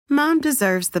Mom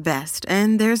deserves the best,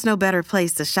 and there's no better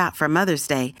place to shop for Mother's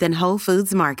Day than Whole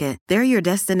Foods Market. They're your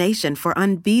destination for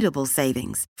unbeatable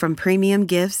savings, from premium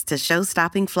gifts to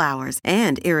show-stopping flowers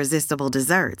and irresistible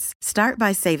desserts. Start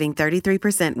by saving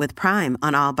 33% with Prime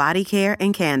on all body care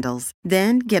and candles.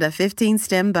 Then get a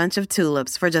 15-stem bunch of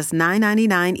tulips for just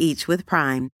 $9.99 each with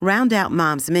Prime. Round out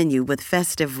Mom's menu with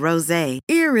festive rosé,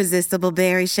 irresistible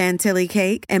berry chantilly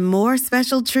cake, and more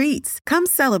special treats. Come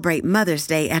celebrate Mother's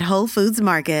Day at Whole Foods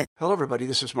Market. Hello, everybody.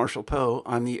 This is Marshall Poe.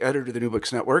 I'm the editor of the New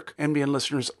Books Network. NBN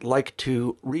listeners like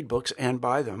to read books and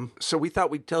buy them. So we thought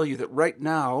we'd tell you that right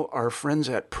now, our friends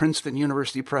at Princeton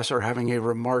University Press are having a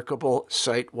remarkable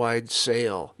site-wide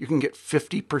sale. You can get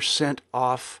 50%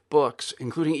 off books,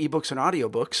 including ebooks and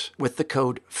audiobooks, with the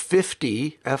code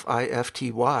 50,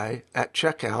 F-I-F-T-Y, at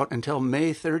checkout until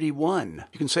May 31.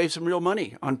 You can save some real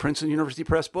money on Princeton University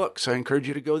Press books. I encourage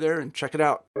you to go there and check it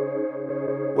out.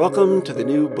 Welcome to the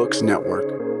New Books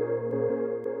Network.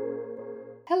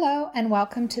 Hello, and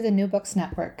welcome to the New Books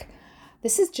Network.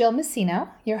 This is Jill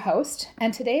Messino, your host,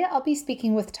 and today I'll be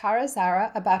speaking with Tara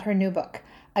Zahra about her new book,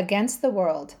 Against the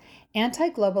World: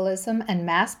 Anti-Globalism and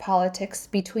Mass Politics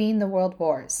Between the World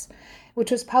Wars, which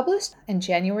was published in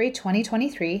January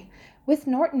 2023 with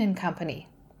Norton & Company.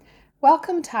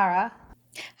 Welcome, Tara.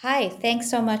 Hi,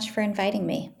 thanks so much for inviting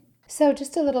me. So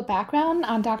just a little background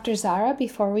on Dr. Zahra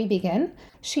before we begin.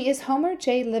 She is Homer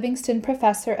J. Livingston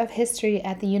Professor of History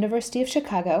at the University of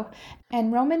Chicago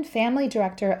and Roman Family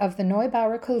Director of the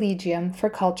Neubauer Collegium for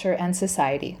Culture and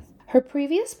Society. Her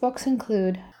previous books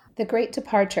include The Great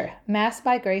Departure, Mass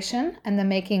Migration and the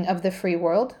Making of the Free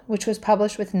World, which was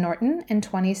published with Norton in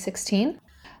 2016,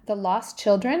 The Lost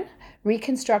Children,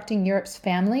 Reconstructing Europe's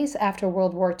Families After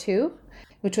World War II,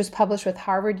 which was published with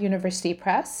Harvard University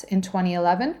Press in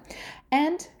 2011,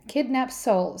 and Kidnapped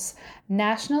Souls,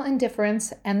 National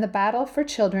Indifference and the Battle for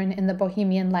Children in the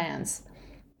Bohemian Lands,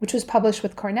 which was published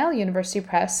with Cornell University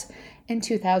Press in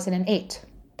 2008.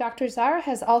 Dr. Zahra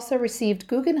has also received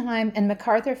Guggenheim and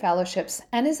MacArthur Fellowships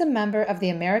and is a member of the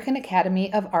American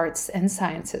Academy of Arts and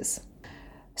Sciences.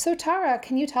 So Tara,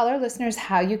 can you tell our listeners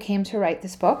how you came to write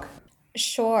this book?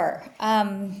 Sure.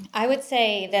 I would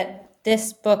say that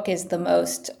this book is the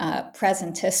most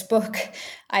presentist book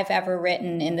I've ever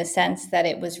written, in the sense that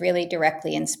it was really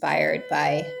directly inspired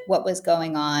by what was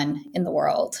going on in the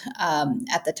world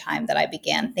at the time that I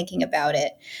began thinking about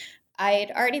it. I had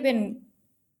already been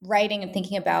writing and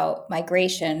thinking about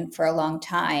migration for a long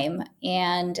time.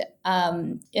 And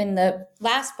in the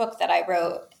last book that I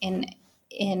wrote,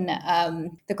 in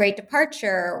The Great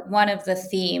Departure, one of the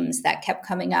themes that kept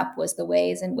coming up was the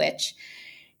ways in which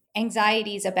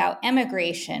anxieties about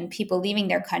emigration, people leaving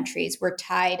their countries, were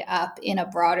tied up in a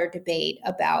broader debate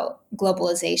about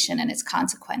globalization and its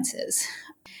consequences.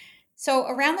 So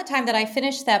around the time that I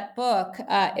finished that book,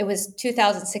 it was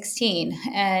 2016,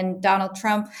 and Donald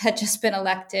Trump had just been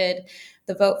elected.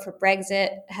 The vote for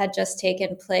Brexit had just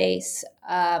taken place.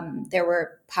 There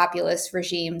were populist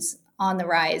regimes on the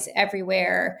rise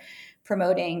everywhere,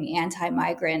 promoting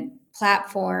anti-migrant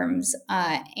platforms,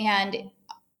 and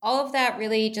all of that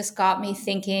really just got me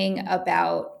thinking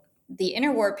about the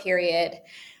interwar period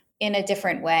in a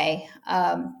different way.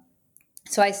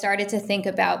 So I started to think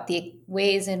about the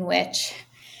ways in which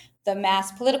the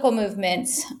mass political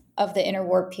movements of the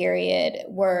interwar period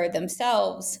were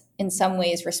themselves, in some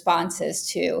ways, responses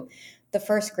to the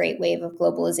first great wave of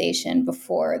globalization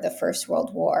before the First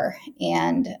World War.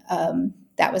 And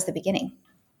that was the beginning.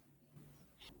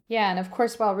 Yeah, and of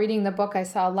course, while reading the book, I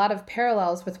saw a lot of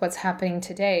parallels with what's happening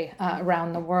today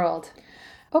around the world.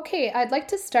 Okay, I'd like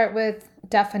to start with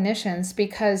definitions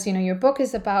because, your book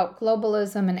is about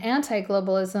globalism and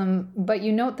anti-globalism, but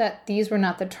you note that these were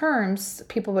not the terms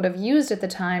people would have used at the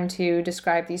time to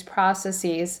describe these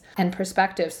processes and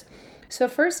perspectives. So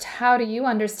first, how do you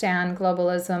understand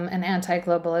globalism and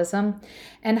anti-globalism?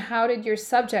 And how did your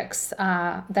subjects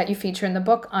that you feature in the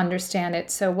book understand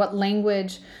it? So what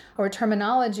language or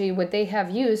terminology would they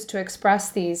have used to express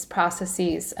these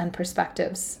processes and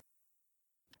perspectives?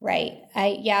 Right.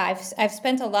 I've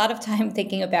spent a lot of time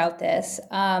thinking about this,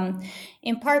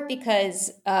 in part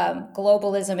because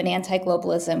globalism and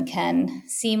anti-globalism can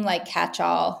seem like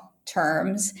catch-all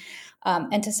terms.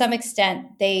 And to some extent,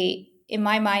 in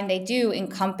my mind, they do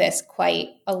encompass quite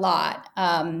a lot,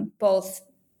 both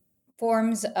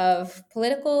forms of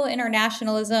political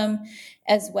internationalism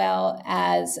as well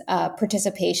as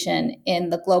participation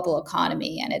in the global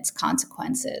economy and its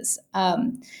consequences.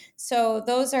 So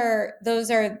those are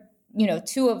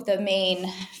two of the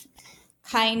main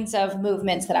kinds of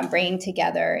movements that I'm bringing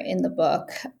together in the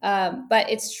book. But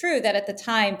it's true that at the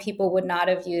time, people would not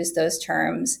have used those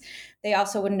terms they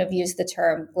also wouldn't have used the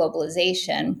term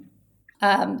globalization.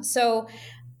 So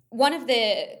one of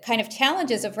the kind of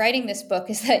challenges of writing this book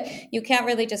is that you can't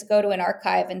really just go to an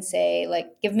archive and say, like,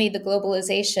 give me the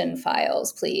globalization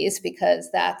files, please, because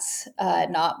that's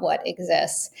not what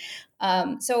exists.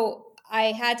 So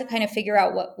I had to kind of figure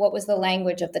out what was the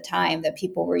language of the time that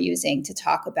people were using to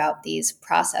talk about these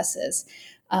processes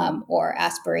or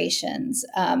aspirations.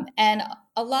 And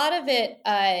a lot of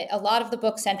the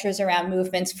book centers around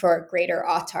movements for greater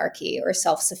autarky or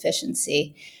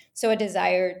self-sufficiency. So a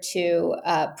desire to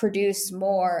produce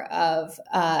more of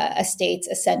a state's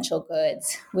essential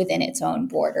goods within its own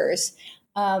borders.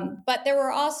 But there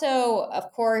were also,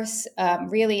 of course,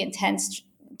 really intense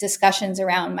discussions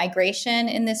around migration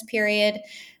in this period,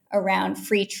 around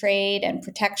free trade and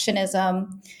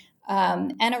protectionism,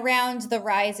 and around the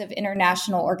rise of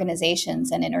international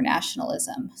organizations and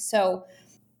internationalism. So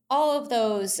all of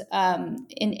those,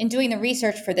 in doing the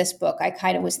research for this book, I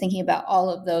kind of was thinking about all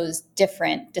of those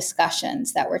different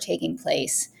discussions that were taking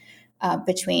place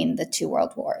between the two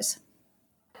world wars.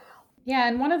 Yeah,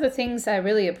 and one of the things I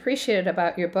really appreciated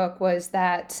about your book was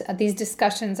that these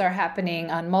discussions are happening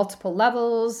on multiple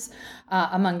levels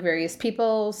among various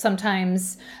people,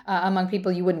 sometimes among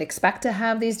people you wouldn't expect to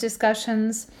have these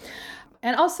discussions.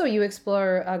 And also you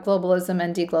explore globalism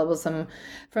and deglobalism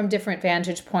from different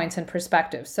vantage points and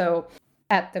perspectives. So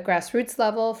at the grassroots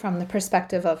level, from the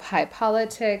perspective of high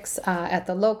politics, at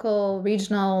the local,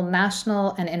 regional,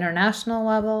 national, and international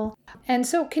level. And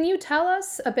so can you tell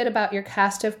us a bit about your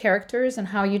cast of characters and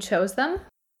how you chose them?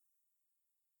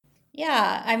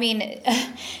 Yeah, I mean,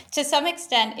 to some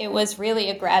extent, it was really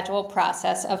a gradual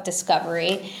process of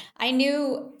discovery. I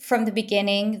knew from the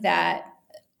beginning that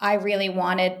I really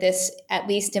wanted this, at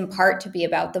least in part, to be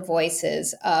about the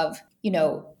voices of,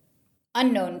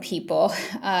 unknown people,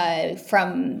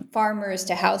 from farmers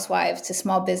to housewives to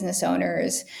small business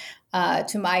owners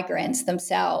to migrants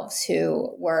themselves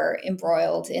who were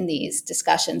embroiled in these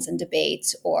discussions and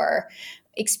debates or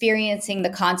experiencing the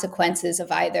consequences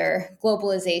of either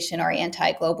globalization or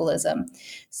anti-globalism.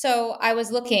 So I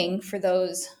was looking for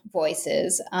those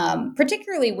voices,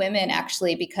 particularly women,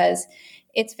 actually, because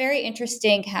it's very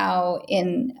interesting how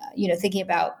in, thinking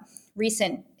about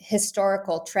recent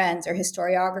historical trends or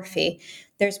historiography,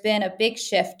 there's been a big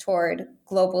shift toward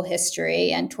global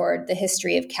history and toward the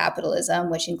history of capitalism,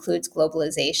 which includes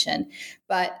globalization.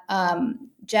 But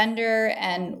gender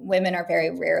and women are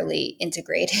very rarely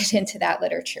integrated into that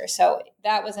literature. So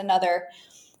that was another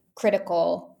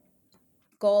critical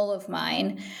goal of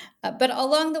mine. But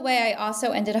along the way, I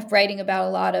also ended up writing about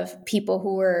a lot of people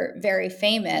who were very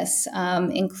famous,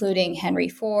 including Henry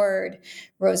Ford,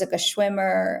 Rosika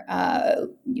Schwimmer,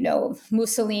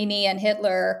 Mussolini and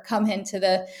Hitler come into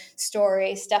the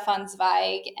story, Stefan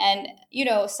Zweig. And,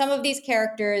 some of these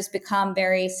characters become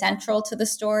very central to the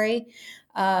story,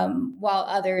 while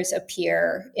others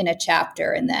appear in a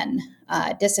chapter and then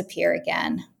disappear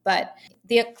again. But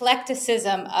the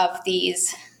eclecticism of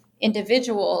these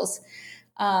individuals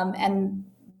and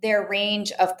their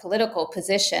range of political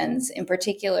positions in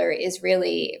particular is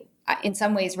really, in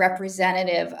some ways,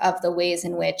 representative of the ways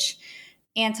in which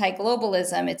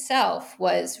anti-globalism itself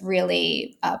was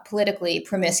really politically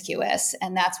promiscuous.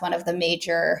 And that's one of the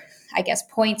major,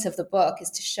 points of the book, is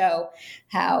to show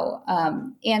how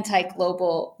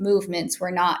anti-global movements were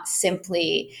not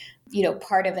simply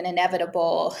part of an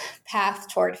inevitable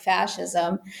path toward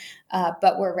fascism,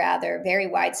 but were rather very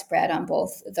widespread on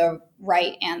both the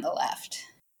right and the left.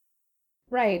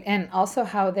 Right, and also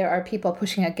how there are people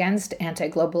pushing against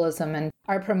anti-globalism and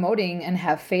are promoting and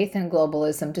have faith in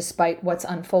globalism despite what's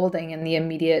unfolding in the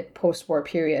immediate post-war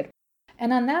period.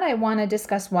 And on that, I want to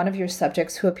discuss one of your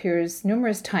subjects who appears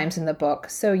numerous times in the book.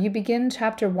 So you begin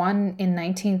chapter 1 in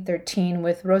 1913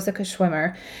 with Rosika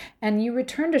Schwimmer, and you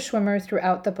return to Schwimmer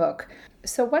throughout the book.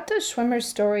 So what does Schwimmer's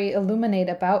story illuminate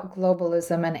about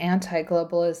globalism and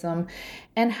anti-globalism,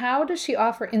 and how does she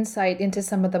offer insight into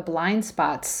some of the blind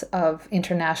spots of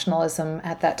internationalism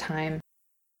at that time?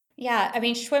 Yeah,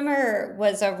 Schwimmer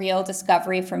was a real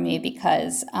discovery for me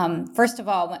because, first of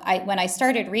all, when I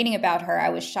started reading about her, I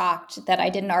was shocked that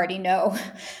I didn't already know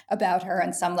about her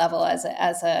on some level as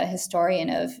a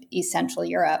historian of East Central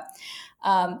Europe.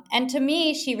 And to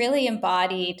me, she really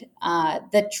embodied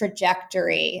the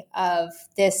trajectory of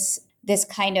this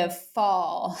kind of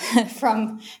fall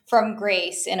from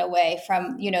grace, in a way,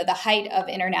 from the height of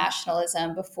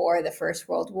internationalism before the First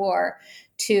World War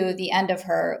to the end of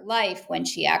her life when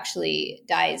she actually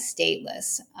dies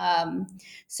stateless.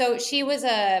 So she was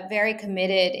a very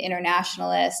committed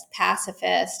internationalist,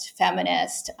 pacifist,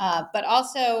 feminist, but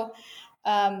also,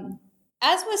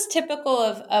 as was typical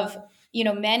of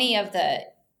many of the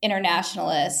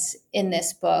internationalists in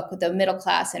this book, the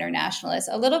middle-class internationalists,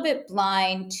 a little bit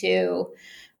blind to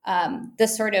the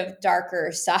sort of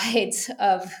darker sides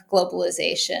of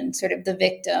globalization, sort of the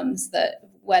victims,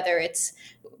 whether it's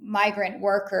migrant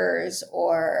workers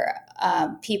or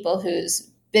people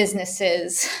whose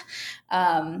businesses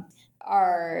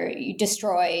are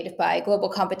destroyed by global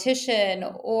competition,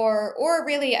 or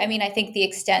really, I think the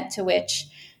extent to which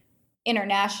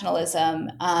internationalism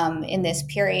in this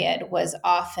period was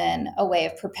often a way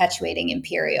of perpetuating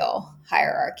imperial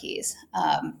hierarchies.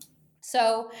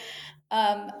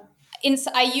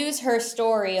 I use her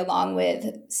story along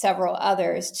with several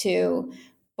others to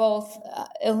both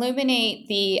illuminate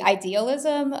the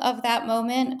idealism of that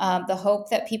moment, the hope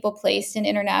that people placed in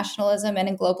internationalism and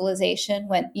in globalization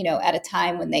when, at a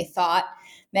time when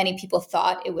many people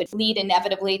thought it would lead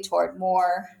inevitably toward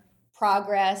more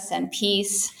progress and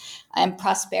peace and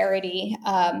prosperity,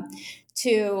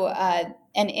 to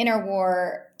an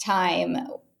interwar time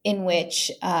in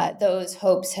which those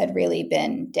hopes had really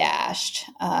been dashed.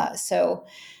 I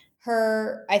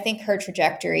think her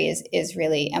trajectory is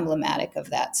really emblematic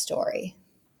of that story.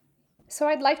 So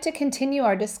I'd like to continue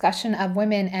our discussion of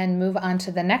women and move on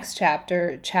to the next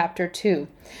chapter, chapter 2.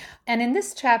 And in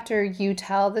this chapter, you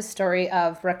tell the story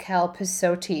of Raquel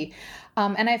Pisotti.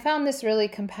 And I found this really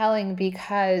compelling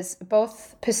because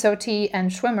both Pisotti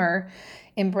and Schwimmer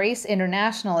embrace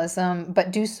internationalism,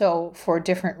 but do so for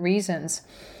different reasons.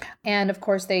 And of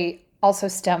course, they also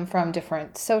stem from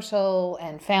different social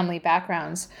and family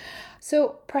backgrounds.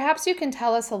 So perhaps you can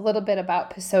tell us a little bit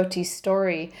about Pisotti's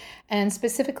story and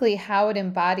specifically how it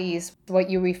embodies what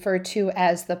you refer to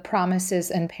as the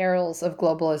promises and perils of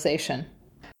globalization.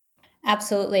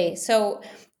 Absolutely. So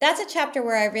that's a chapter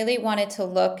where I really wanted to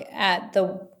look at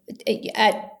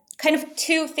kind of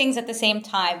two things at the same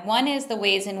time. One is the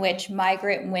ways in which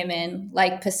migrant women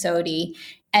like Pisotti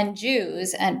and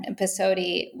Jews, and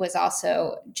Pisotti was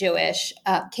also Jewish,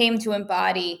 came to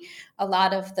embody a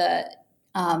lot of the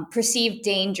perceived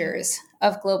dangers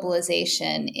of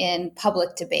globalization in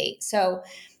public debate. So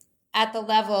at the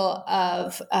level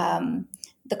of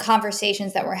the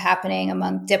conversations that were happening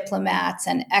among diplomats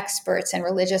and experts and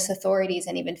religious authorities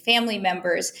and even family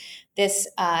members, this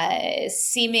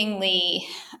seemingly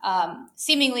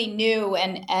new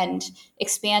and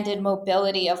expanded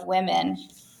mobility of women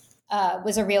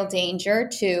was a real danger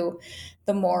to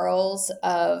the morals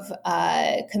of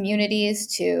communities,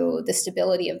 to the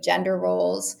stability of gender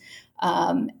roles,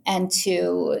 and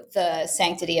to the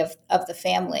sanctity of the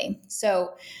family.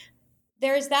 So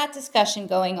there's that discussion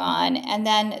going on. And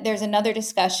then there's another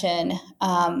discussion,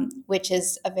 which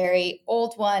is a very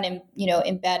old one and,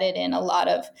 embedded in a lot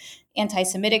of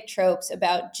anti-Semitic tropes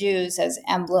about Jews as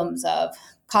emblems of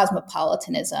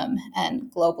cosmopolitanism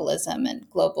and globalism and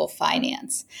global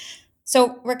finance.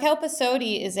 So Raquel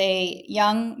Pisotti is a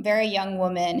very young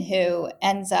woman who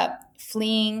ends up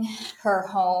fleeing her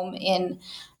home in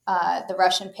the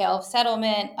Russian Pale of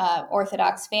Settlement,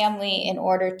 Orthodox family, in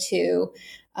order to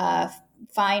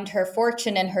find her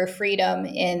fortune and her freedom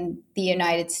in the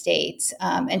United States.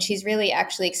 And she's really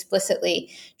actually explicitly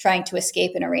trying to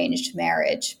escape an arranged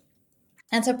marriage.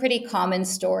 That's a pretty common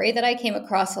story that I came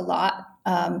across a lot.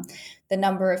 The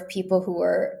number of people who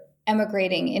were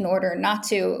emigrating in order not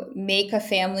to make a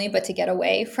family, but to get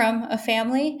away from a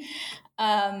family.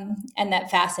 And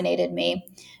that fascinated me.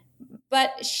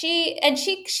 But she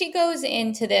goes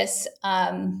into this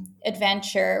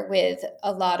adventure with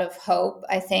a lot of hope,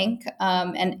 I think,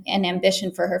 and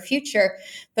ambition for her future.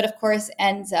 But of course,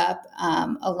 ends up,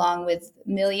 along with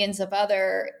millions of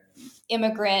other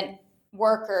immigrant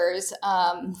workers,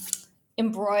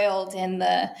 embroiled in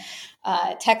the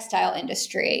textile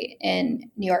industry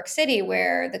in New York City,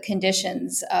 where the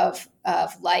conditions of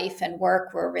life and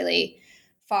work were really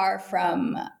far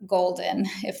from golden,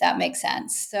 if that makes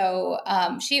sense. So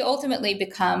she ultimately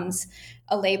becomes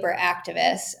a labor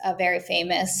activist, a very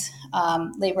famous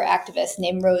labor activist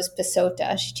named Rose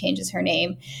Pisotta. She changes her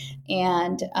name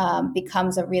and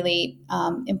becomes a really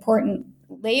important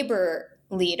labor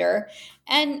leader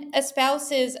and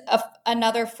espouses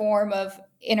another form of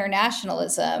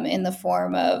internationalism in the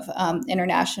form of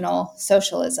international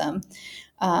socialism,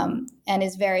 and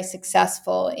is very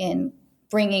successful in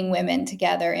bringing women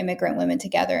together, immigrant women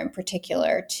together in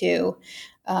particular, to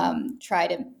try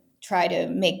to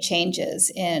make changes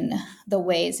in the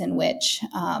ways in which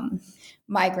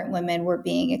migrant women were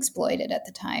being exploited at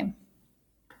the time.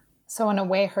 So in a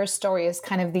way, her story is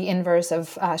kind of the inverse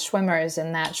of Schwimmer's,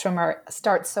 in that Schwimmer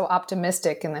starts so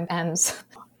optimistic and then ends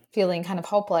feeling kind of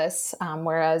hopeless,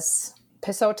 whereas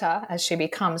Pisotta, as she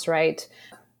becomes, right,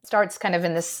 starts kind of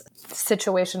in this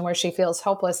situation where she feels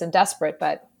hopeless and desperate,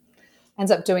 but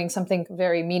ends up doing something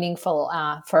very meaningful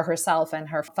for herself and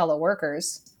her fellow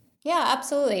workers. Yeah,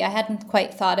 absolutely. I hadn't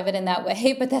quite thought of it in that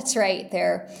way, but that's right.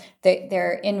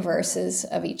 They're inverses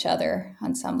of each other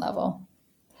on some level.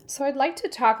 So I'd like to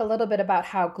talk a little bit about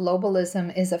how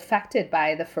globalism is affected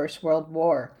by the First World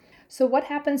War. So what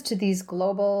happens to these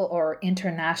global or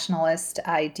internationalist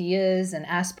ideas and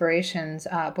aspirations,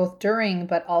 both during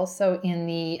but also in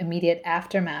the immediate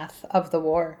aftermath of the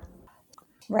war?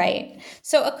 Right.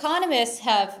 So economists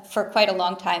have for quite a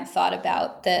long time thought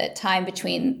about the time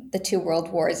between the two world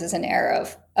wars as an era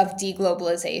of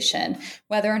deglobalization.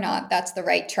 Whether or not that's the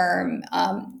right term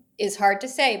is hard to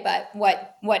say, but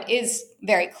what is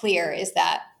very clear is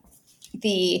that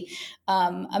the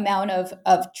amount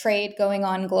of trade going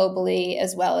on globally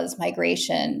as well as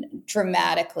migration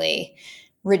dramatically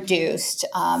reduced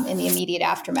in the immediate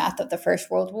aftermath of the First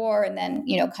World War, and then,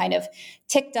 kind of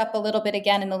ticked up a little bit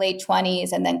again in the late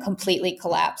 20s and then completely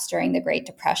collapsed during the Great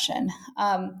Depression.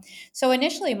 So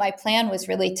initially, my plan was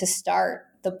really to start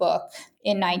the book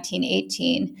in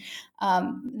 1918.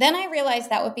 Then I realized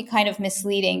that would be kind of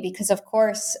misleading because, of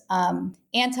course,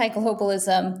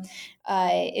 anti-globalism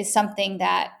is something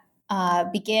that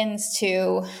begins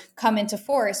to come into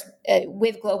force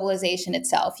with globalization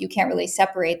itself. You can't really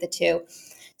separate the two.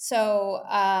 So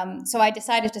I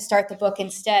decided to start the book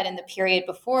instead in the period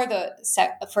before the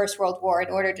First World War in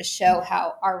order to show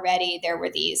how already there were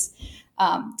these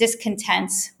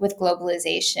discontents with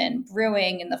globalization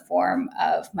brewing in the form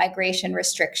of migration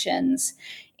restrictions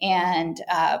and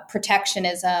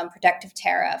protectionism, protective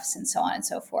tariffs, and so on and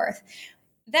so forth.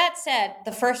 That said,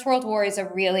 the First World War is a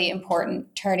really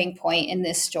important turning point in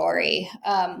this story.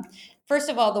 First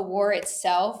of all, the war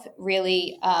itself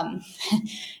really,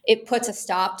 it puts a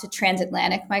stop to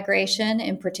transatlantic migration.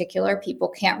 In particular, people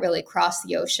can't really cross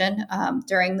the ocean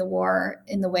during the war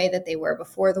in the way that they were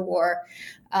before the war.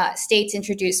 States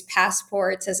introduced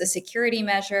passports as a security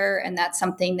measure, and that's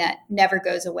something that never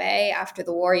goes away after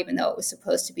the war, even though it was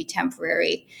supposed to be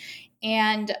temporary.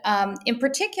 And in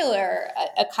particular,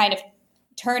 a kind of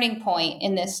turning point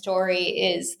in this story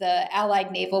is the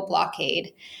Allied naval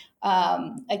blockade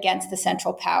against the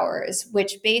Central Powers,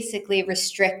 which basically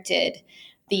restricted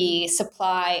the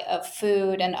supply of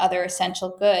food and other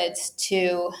essential goods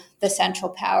to the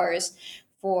Central Powers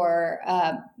for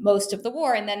most of the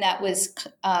war. And then that was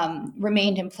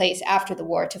remained in place after the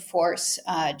war to force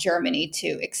Germany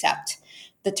to accept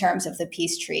the terms of the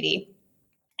peace treaty.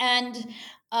 And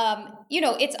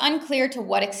it's unclear to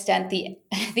what extent the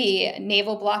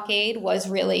naval blockade was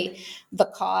really the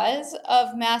cause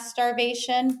of mass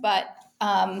starvation, but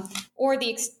or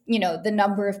the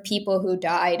number of people who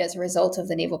died as a result of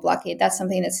the naval blockade. That's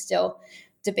something that's still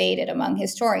debated among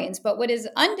historians. But what is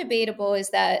undebatable is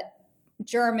that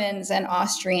Germans and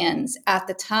Austrians at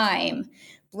the time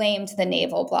blamed the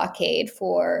naval blockade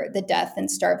for the death and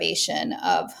starvation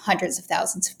of hundreds of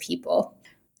thousands of people.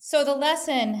 So the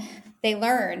lesson they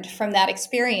learned from that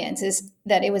experience is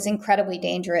that it was incredibly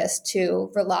dangerous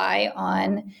to rely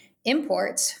on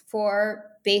imports for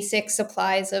basic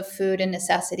supplies of food and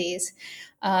necessities.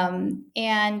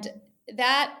 And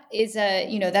that is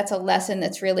that's a lesson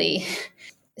that's really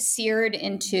seared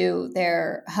into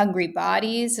their hungry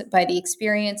bodies by the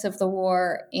experience of the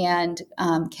war and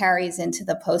carries into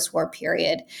the post-war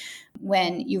period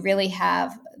when you really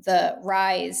have the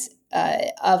rise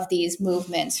of these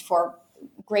movements for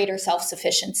greater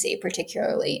self-sufficiency,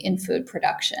 particularly in food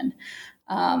production.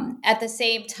 At the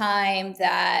same time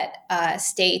that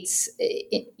states,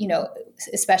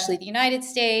 especially the United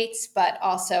States, but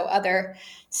also other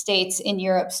states in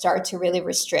Europe start to really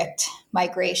restrict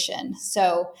migration.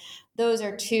 So those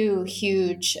are two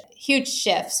huge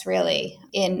shifts really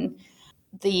in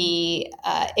the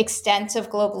extent of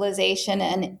globalization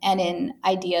and in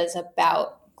ideas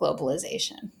about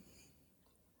globalization.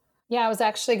 Yeah, I was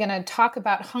actually going to talk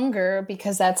about hunger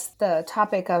because that's the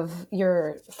topic of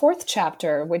your fourth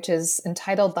chapter, which is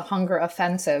entitled The Hunger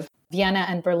Offensive, Vienna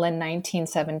and Berlin,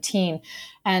 1917.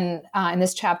 And in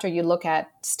this chapter, you look at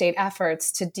state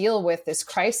efforts to deal with this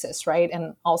crisis, right?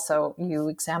 And also you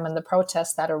examine the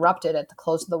protests that erupted at the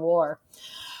close of the war.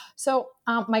 So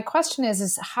my question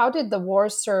is how did the war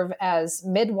serve as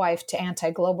midwife to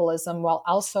anti-globalism while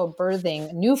also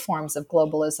birthing new forms of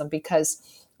globalism? Because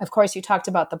of course, you talked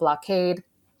about the blockade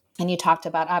and you talked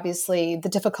about, obviously, the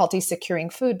difficulty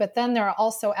securing food. But then there are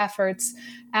also efforts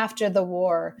after the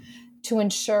war to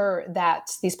ensure that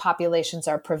these populations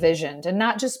are provisioned, and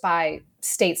not just by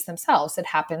states themselves. It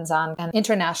happens on an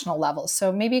international level.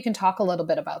 So maybe you can talk a little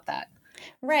bit about that.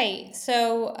 Right.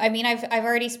 So, I mean, I've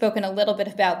already spoken a little bit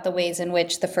about the ways in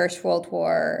which the First World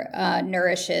War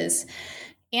nourishes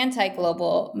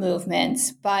anti-global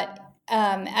movements, but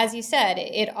as you said,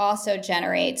 it also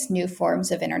generates new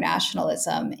forms of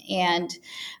internationalism. And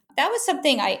that was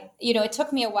something it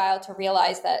took me a while to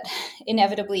realize that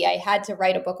inevitably I had to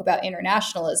write a book about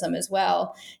internationalism as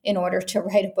well in order to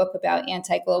write a book about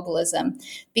anti-globalism,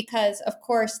 because of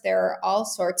course there are all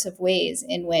sorts of ways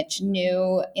in which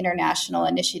new international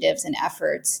initiatives and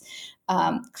efforts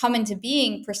come into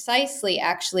being precisely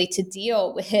actually to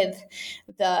deal with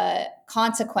the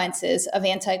consequences of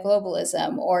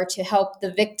anti-globalism or to help the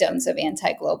victims of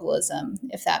anti-globalism,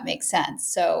 if that makes sense.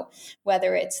 So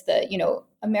whether it's the,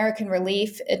 American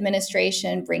Relief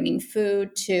Administration bringing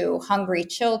food to hungry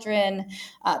children,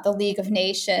 the League of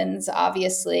Nations,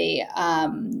 obviously,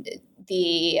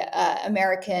 the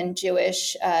American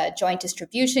Jewish Joint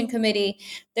Distribution Committee.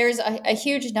 There's a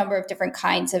huge number of different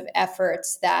kinds of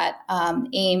efforts that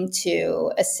aim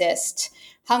to assist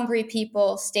hungry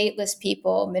people, stateless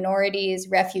people, minorities,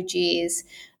 refugees,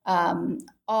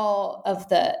 all of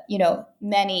the,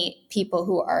 many people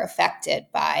who are affected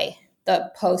by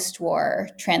the post-war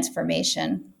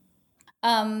transformation.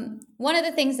 One of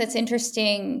the things that's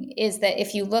interesting is that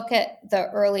if you look at the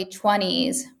early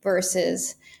 20s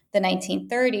versus the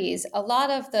 1930s, a lot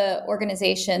of the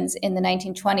organizations in the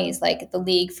 1920s, like the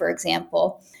League, for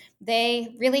example,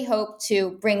 they really hoped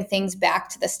to bring things back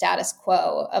to the status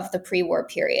quo of the pre-war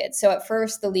period. So at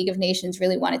first, the League of Nations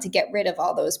really wanted to get rid of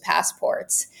all those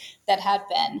passports that had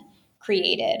been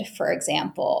created, for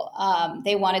example.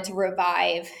 They wanted to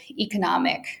revive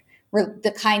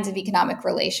the kinds of economic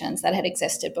relations that had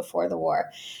existed before the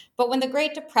war. But when the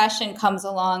Great Depression comes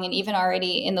along, and even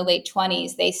already in the late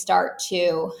 20s, they start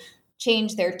to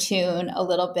change their tune a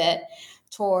little bit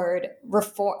toward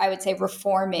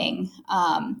reforming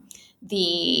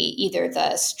either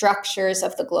the structures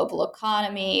of the global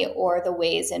economy or the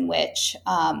ways in which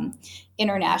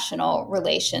international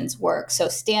relations work. So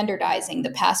standardizing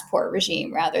the passport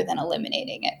regime rather than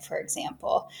eliminating it, for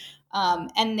example.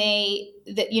 And in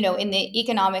the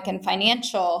economic and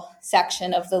financial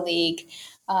section of the League,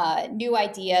 new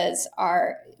ideas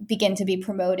begin to be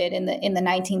promoted in the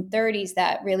 1930s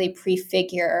that really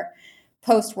prefigure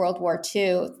post-World War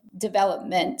II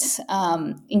development,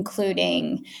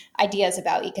 including ideas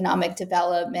about economic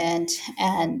development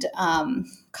and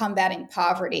combating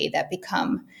poverty that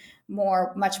become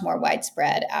much more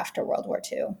widespread after World War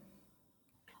II.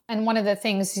 And one of the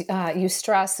things you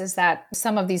stress is that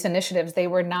some of these initiatives, they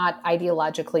were not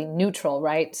ideologically neutral,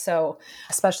 right? So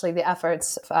especially the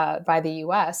efforts by the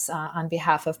U.S. On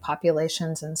behalf of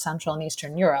populations in Central and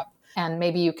Eastern Europe. And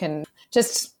maybe you can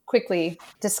just quickly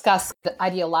discuss the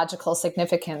ideological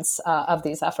significance of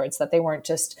these efforts, that they weren't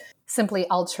just simply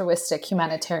altruistic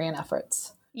humanitarian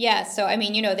efforts. Yeah. So, I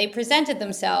mean, they presented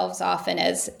themselves often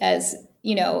as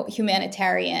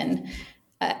humanitarian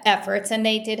efforts, and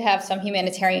they did have some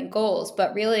humanitarian goals,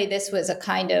 but really this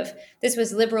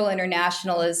was liberal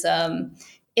internationalism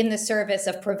in the service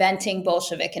of preventing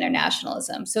Bolshevik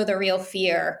internationalism. So the real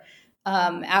fear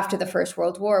after the First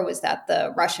World War was that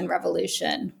the Russian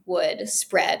Revolution would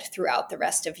spread throughout the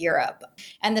rest of Europe.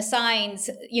 And the signs,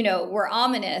 were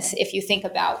ominous if you think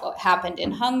about what happened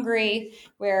in Hungary,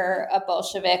 where a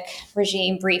Bolshevik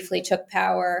regime briefly took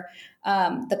power,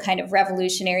 the kind of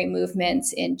revolutionary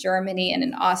movements in Germany and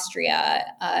in Austria,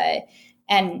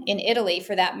 and in Italy,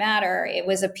 for that matter. It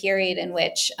was a period in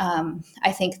which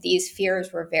I think these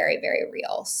fears were very, very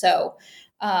real. So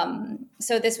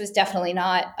this was definitely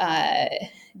not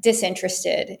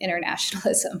disinterested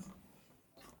internationalism.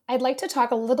 I'd like to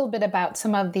talk a little bit about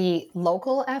some of the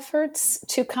local efforts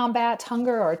to combat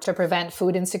hunger or to prevent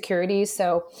food insecurity.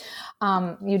 So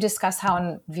you discuss how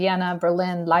in Vienna,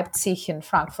 Berlin, Leipzig, and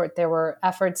Frankfurt, there were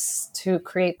efforts to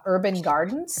create urban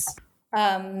gardens.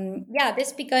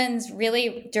 This begins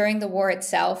really during the war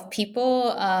itself.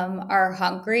 People are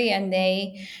hungry, and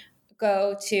they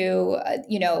go to,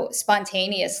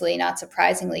 spontaneously, not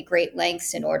surprisingly, great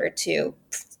lengths in order to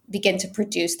begin to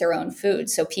produce their own food.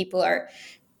 So people are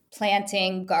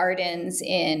planting gardens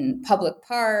in public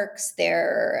parks.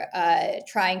 They're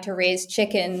trying to raise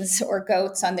chickens or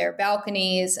goats on their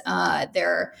balconies.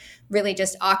 They're really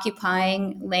just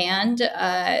occupying land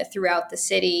throughout the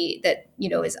city that,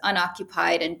 is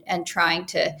unoccupied and trying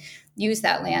to use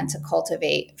that land to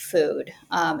cultivate food.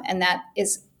 And that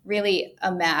is really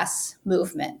a mass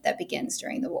movement that begins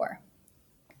during the war.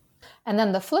 And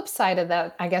then the flip side of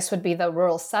that, I guess, would be the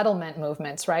rural settlement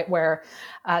movements, right? Where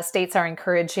states are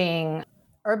encouraging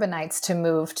urbanites to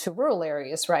move to rural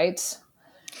areas, right?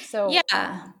 So,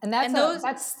 Yeah. and that's And those,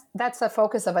 that's a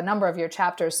focus of a number of your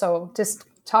chapters. So just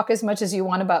talk as much as you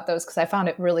want about those, because I found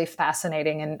it really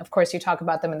fascinating. And of course, you talk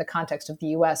about them in the context of the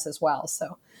U.S. as well.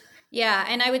 So, yeah.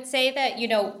 And I would say that,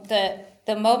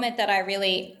 the moment that I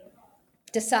really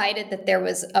decided that there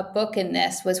was a book in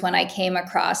this was when I came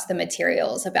across the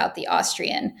materials about the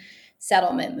Austrian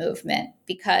settlement movement,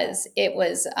 because it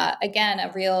was, again,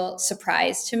 a real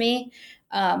surprise to me,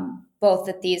 both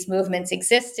that these movements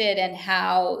existed and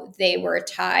how they were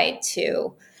tied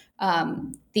to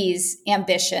these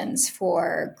ambitions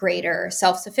for greater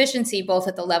self-sufficiency, both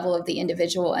at the level of the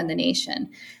individual and the nation.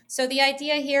 So the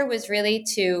idea here was really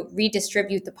to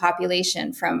redistribute the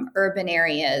population from urban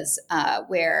areas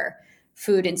where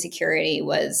food insecurity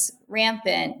was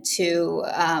rampant to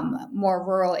more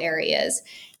rural areas.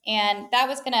 And that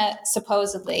was going to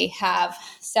supposedly have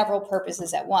several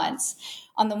purposes at once.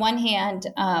 On the one hand,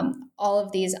 all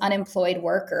of these unemployed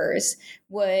workers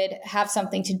would have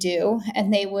something to do,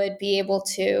 and they would be able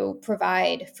to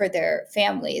provide for their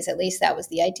families. At least that was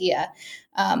the idea.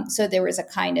 So there was a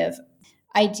kind of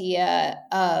idea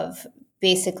of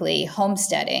basically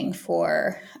homesteading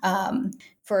for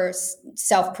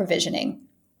self-provisioning.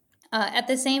 At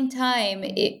the same time,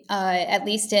 at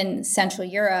least in Central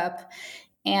Europe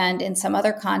and in some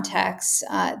other contexts,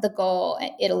 the goal,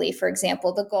 Italy, for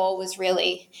example, the goal was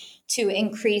really to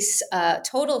increase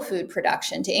total food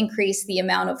production, to increase the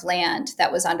amount of land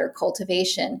that was under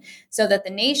cultivation so that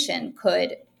the nation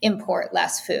could import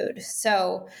less food.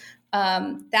 So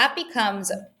that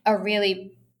becomes a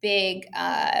really big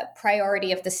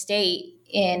priority of the state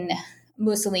in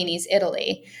Mussolini's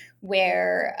Italy,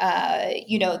 where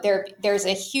there's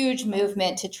a huge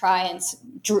movement to try and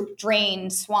drain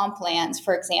swamplands,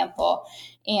 for example,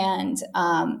 and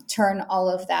turn all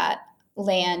of that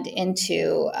land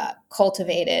into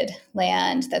cultivated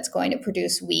land that's going to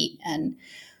produce wheat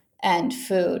and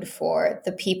food for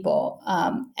the people.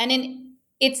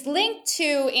 It's linked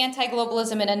to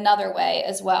anti-globalism in another way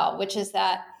as well, which is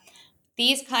that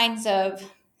these kinds of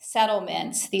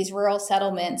settlements, these rural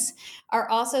settlements, are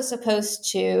also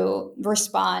supposed to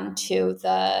respond to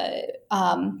the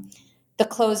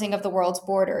closing of the world's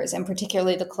borders, and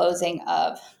particularly the closing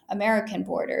of American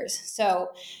borders.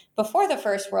 So before the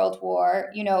First World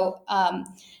War,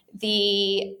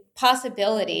 the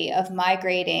possibility of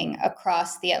migrating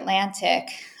across the Atlantic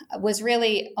was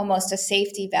really almost a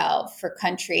safety valve for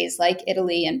countries like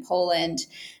Italy and Poland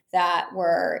that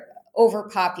were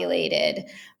overpopulated,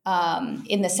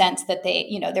 in the sense that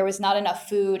there was not enough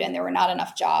food and there were not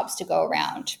enough jobs to go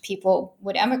around. People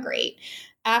would emigrate.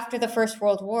 After the First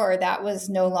World War, that was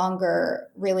no longer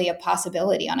really a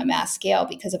possibility on a mass scale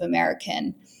because of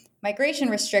American migration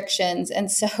restrictions.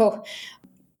 And so,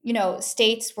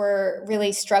 states were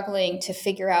really struggling to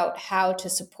figure out how to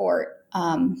support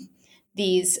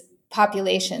these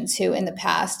populations who in the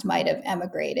past might have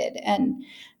emigrated. And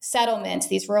settlements,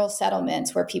 these rural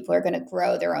settlements where people are going to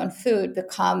grow their own food,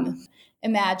 come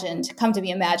to be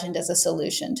imagined as a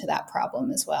solution to that problem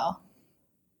as well.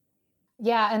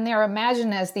 Yeah, and they're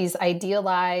imagined as these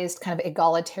idealized kind of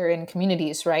egalitarian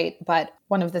communities, right? But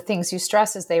one of the things you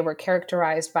stress is they were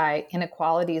characterized by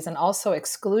inequalities and also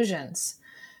exclusions.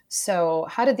 So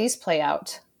how did these play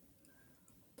out?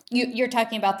 You're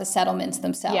talking about the settlements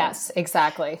themselves. Yes,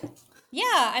 exactly.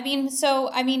 Yeah,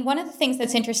 one of the things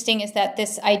that's interesting is that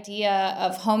this idea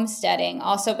of homesteading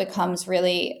also becomes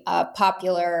really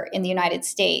popular in the United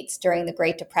States during the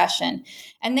Great Depression.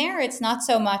 And there it's not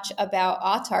so much about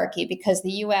autarky, because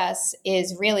the U.S.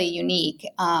 is really unique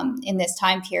in this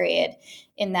time period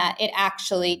in that it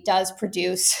actually does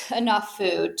produce enough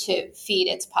food to feed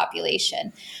its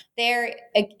population. There,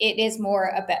 it is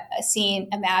more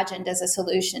imagined as a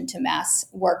solution to mass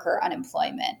worker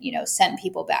unemployment. Send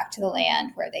people back to the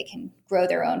land where they can grow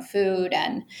their own food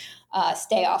and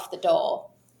stay off the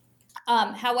dole.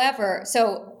 However,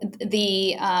 so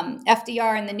the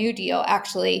FDR and the New Deal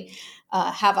actually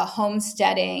have a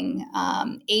homesteading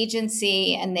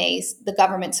agency, and the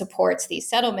government supports these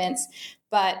settlements.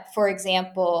 But for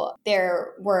example,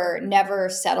 there were never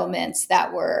settlements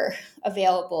that were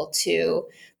available to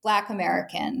Black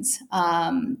Americans,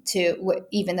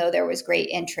 even though there was great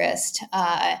interest.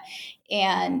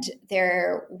 And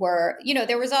there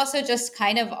was also just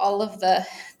kind of all of the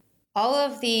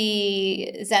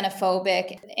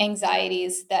xenophobic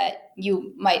anxieties that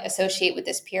you might associate with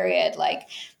this period. Like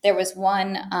there was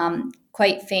one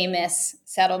quite famous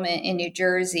settlement in New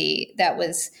Jersey that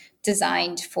was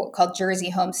called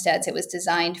Jersey Homesteads. It was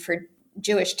designed for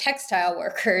Jewish textile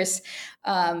workers,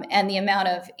 and the amount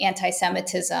of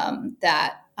anti-Semitism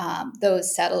that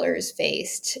those settlers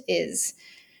faced is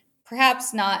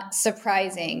perhaps not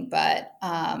surprising, but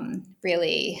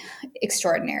really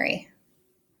extraordinary.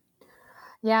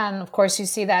 Yeah, and of course you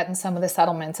see that in some of the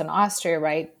settlements in Austria,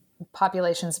 right?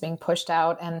 Populations being pushed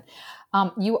out. And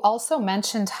you also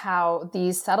mentioned how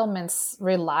these settlements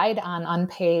relied on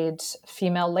unpaid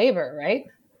female labor, right?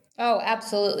 Oh,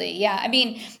 absolutely. Yeah. I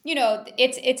mean,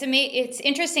 it's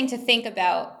interesting to think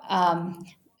about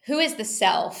who is the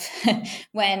self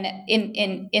when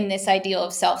in this ideal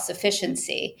of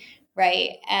self-sufficiency,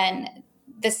 right? And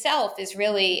the self is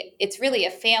really a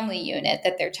family unit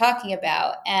that they're talking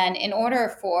about. And in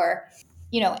order for,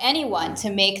 anyone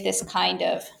to make this kind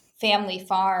of family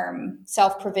farm,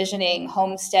 self-provisioning,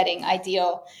 homesteading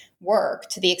ideal work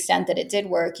to the extent that it did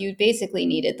work, you basically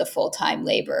needed the full-time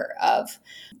labor of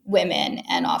women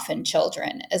and often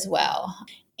children as well.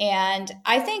 And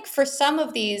I think for some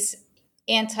of these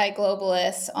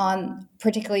anti-globalists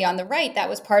particularly on the right, that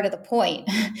was part of the point.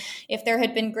 If there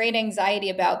had been great anxiety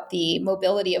about the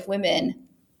mobility of women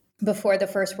before the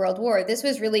First World War, this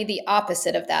was really the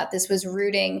opposite of that. This was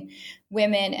rooting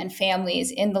women and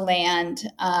families in the land,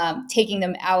 taking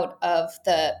them out of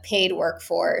the paid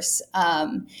workforce,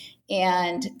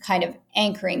 and kind of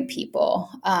anchoring people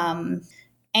on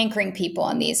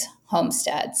these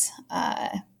homesteads.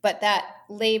 But that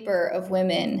labor of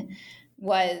women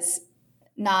was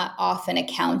not often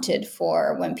accounted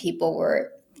for when people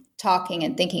were talking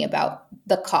and thinking about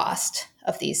the cost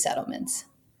of these settlements.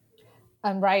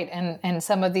 Right. And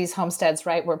some of these homesteads,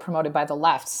 right, were promoted by the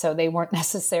left. So they weren't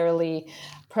necessarily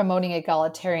promoting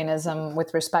egalitarianism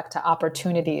with respect to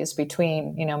opportunities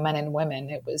between, men and women.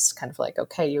 It was kind of like,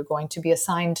 okay, you're going to be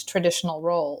assigned traditional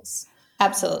roles.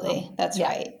 Absolutely. That's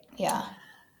right. Yeah.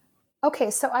 Okay.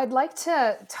 So I'd like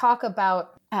to talk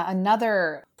about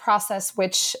another process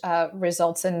which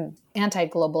results in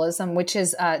anti-globalism, which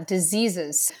is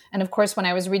diseases. And of course, when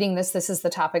I was reading this is the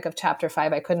topic of chapter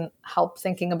 5. I couldn't help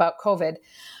thinking about COVID.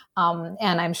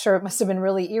 And I'm sure it must have been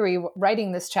really eerie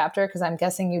writing this chapter, because I'm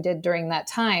guessing you did during that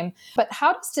time. But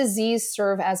how does disease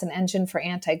serve as an engine for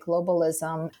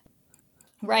anti-globalism?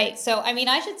 Right. So, I mean,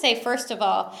 I should say, first of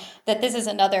all, that this is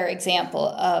another example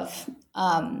of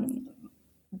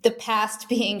the past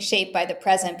being shaped by the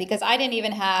present, because I didn't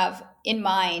even have in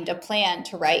mind a plan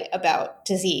to write about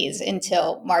disease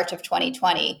until March of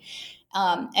 2020.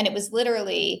 And it was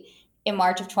literally in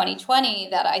March of 2020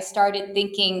 that I started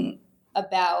thinking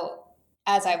about,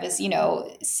 as I was,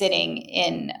 sitting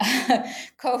in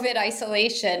COVID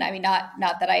isolation. I mean, not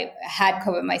that I had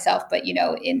COVID myself, but,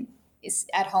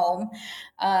 at home,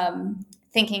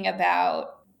 thinking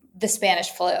about the Spanish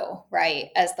flu, right,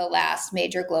 as the last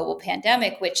major global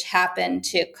pandemic, which happened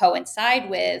to coincide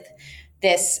with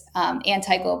this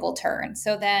anti-global turn.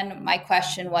 So then my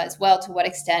question was, well, to what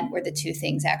extent were the two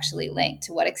things actually linked?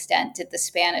 To what extent did the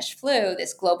Spanish flu,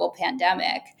 this global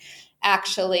pandemic,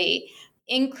 actually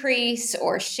increase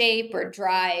or shape or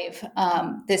drive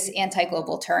this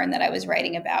anti-global turn that I was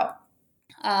writing about?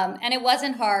 And it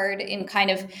wasn't hard in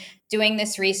kind of doing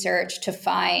this research to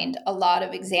find a lot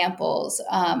of examples.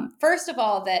 First of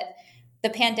all, that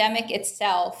the pandemic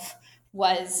itself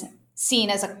was seen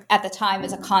at the time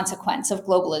as a consequence of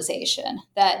globalization,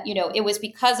 that, it was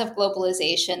because of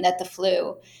globalization that the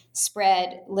flu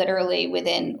spread literally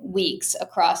within weeks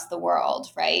across the world,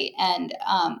 right? And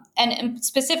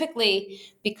specifically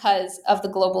because of the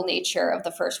global nature of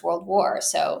the First World War.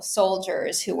 So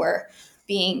soldiers who were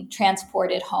being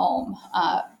transported home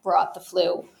brought the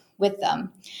flu with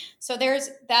them. So there's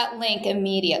that link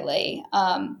immediately.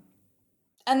 And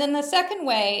then the second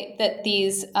way that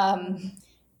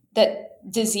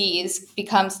that disease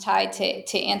becomes tied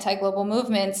to anti-global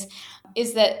movements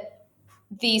is that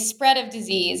the spread of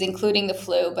disease, including the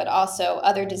flu, but also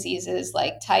other diseases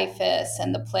like typhus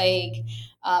and the plague,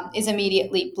 is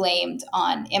immediately blamed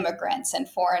on immigrants and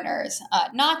foreigners,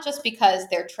 not just because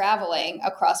they're traveling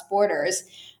across borders,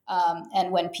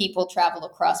 and when people travel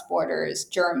across borders,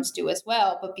 germs do as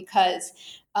well, but because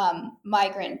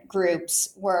migrant groups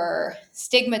were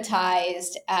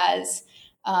stigmatized as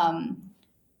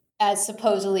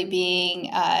supposedly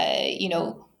being,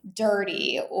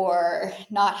 dirty or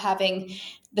not having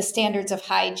the standards of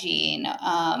hygiene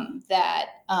that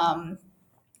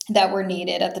were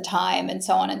needed at the time, and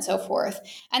so on and so forth.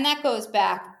 And that goes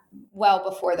back well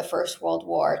before the First World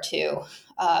War to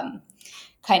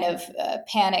kind of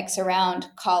panics around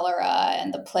cholera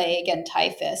and the plague and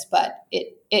typhus. But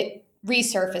it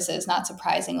resurfaces, not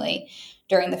surprisingly,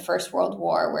 during the First World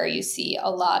War, where you see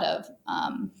a lot of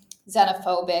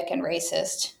xenophobic and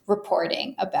racist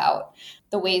reporting about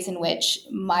the ways in which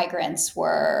migrants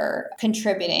were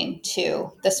contributing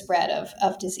to the spread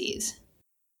of disease.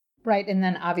 Right. And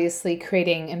then obviously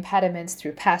creating impediments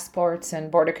through passports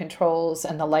and border controls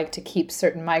and the like to keep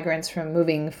certain migrants from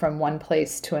moving from one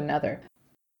place to another.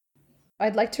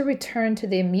 I'd like to return to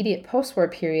the immediate post-war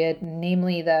period,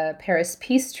 namely the Paris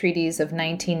Peace Treaties of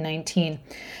 1919,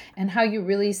 and how you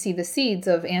really see the seeds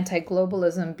of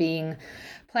anti-globalism being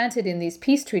planted in these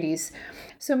peace treaties.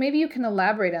 So maybe you can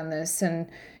elaborate on this, and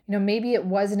maybe it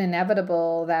wasn't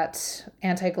inevitable that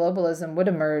anti-globalism would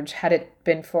emerge had it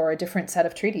been for a different set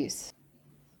of treaties.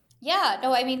 Yeah,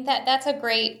 no, I mean that's a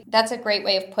great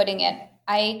way of putting it.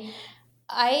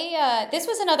 This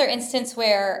was another instance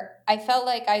where I felt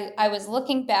like I was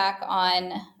looking back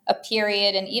on a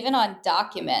period and even on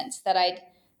documents that I'd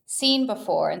seen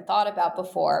before and thought about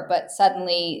before, but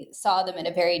suddenly saw them in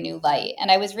a very new light. And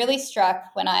I was really struck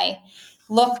when I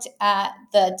looked at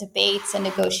the debates and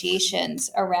negotiations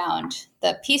around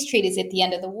the peace treaties at the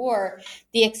end of the war,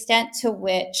 the extent to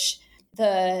which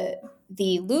the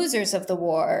losers of the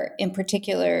war, in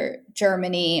particular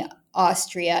Germany,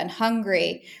 Austria, and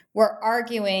Hungary, were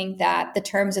arguing that the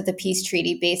terms of the peace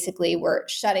treaty basically were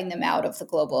shutting them out of the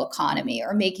global economy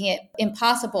or making it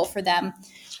impossible for them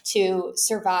to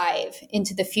survive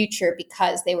into the future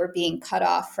because they were being cut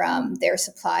off from their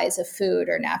supplies of food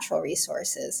or natural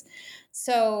resources.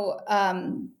 So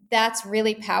that's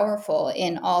really powerful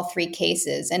in all three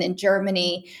cases. And in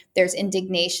Germany, there's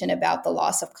indignation about the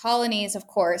loss of colonies, of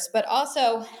course, but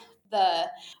also the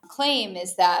claim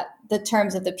is that the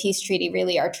terms of the peace treaty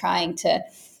really are trying to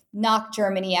knock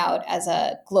Germany out as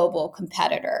a global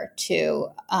competitor to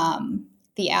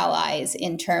the Allies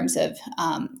in terms of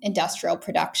industrial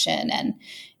production and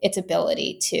its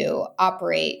ability to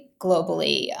operate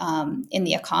globally in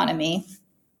the economy.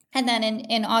 And then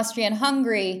in Austria and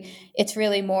Hungary, it's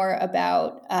really more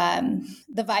about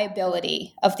the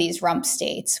viability of these rump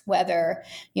states, whether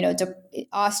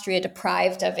Austria,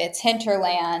 deprived of its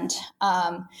hinterland,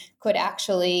 could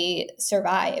actually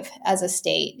survive as a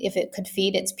state if it could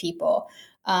feed its people.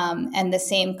 And the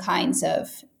same kinds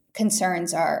of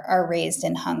concerns are raised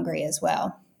in Hungary as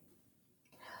well.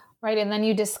 Right. And then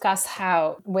you discuss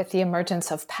how with the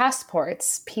emergence of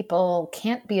passports, people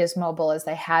can't be as mobile as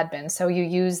they had been. So you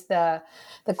use the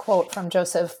quote from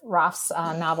Joseph Roth's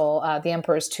novel, The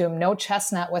Emperor's Tomb, no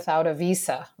chestnut without a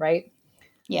visa, right?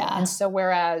 Yeah. And so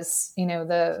whereas,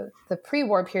 the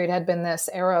pre-war period had been this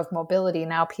era of mobility,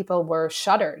 now people were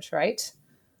shuttered, right?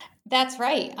 That's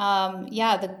right.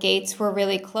 The gates were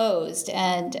really closed.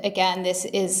 And again, this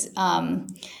is...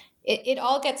 It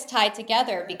all gets tied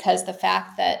together because the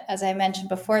fact that, as I mentioned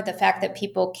before, the fact that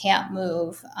people can't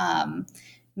move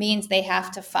means they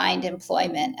have to find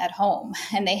employment at home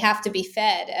and they have to be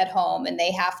fed at home and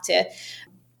there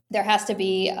has to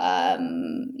be,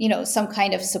 some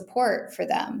kind of support for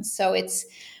them. So it's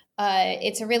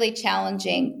a really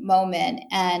challenging moment.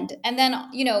 And then,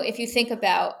 if you think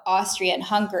about Austria and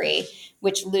Hungary,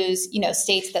 which lose,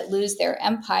 states that lose their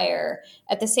empire,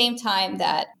 at the same time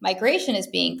that migration is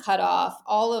being cut off,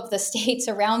 all of the states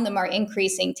around them are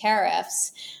increasing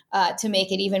tariffs to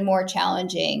make it even more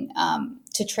challenging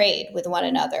to trade with one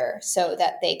another so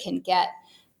that they can get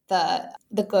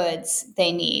the goods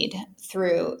they need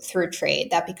through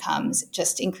trade. That becomes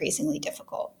just increasingly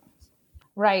difficult.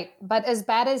 Right. But as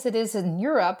bad as it is in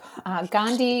Europe,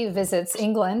 Gandhi visits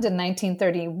England in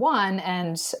 1931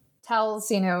 and tells,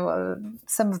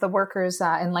 some of the workers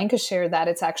in Lancashire that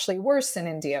it's actually worse in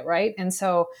India, right? And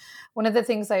so one of the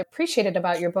things I appreciated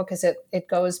about your book is it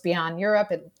goes beyond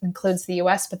Europe. It includes the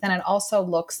US, but then it also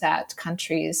looks at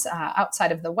countries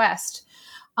outside of the West.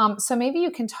 So maybe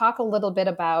you can talk a little bit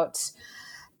about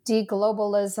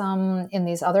deglobalism in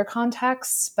these other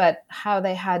contexts, but how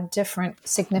they had different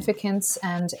significance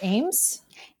and aims?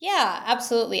 Yeah,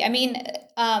 absolutely. I mean,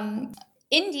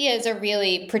 India is a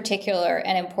really particular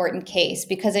and important case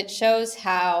because it shows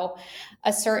how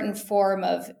a certain form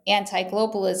of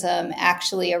anti-globalism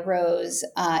actually arose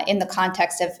in the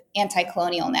context of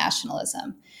anti-colonial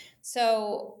nationalism.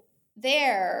 So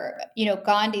there,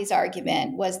 Gandhi's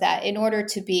argument was that in order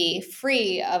to be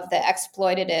free of the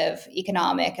exploitative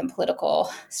economic and political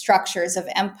structures of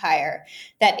empire,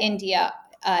 that India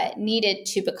needed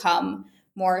to become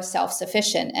more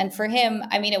self-sufficient. And for him,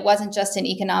 I mean, it wasn't just an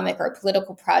economic or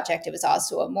political project, it was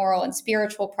also a moral and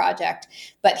spiritual project.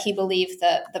 But he believed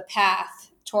the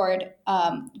path toward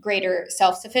greater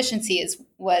self-sufficiency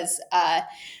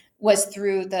was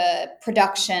through the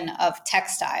production of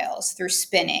textiles, through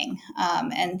spinning,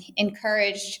 and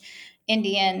encouraged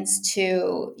Indians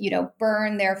to,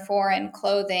 burn their foreign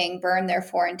clothing, burn their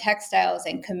foreign textiles,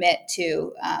 and commit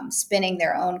to spinning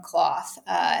their own cloth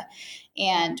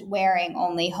and wearing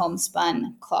only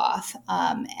homespun cloth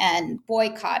and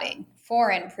boycotting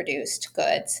foreign produced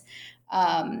goods.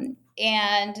 And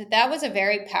that was a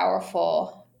very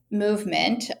powerful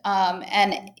movement.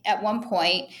 And at one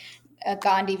point,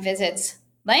 Gandhi visits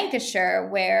Lancashire,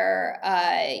 where,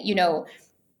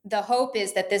 the hope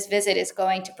is that this visit is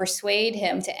going to persuade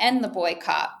him to end the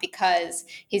boycott because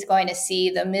he's going to see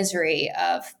the misery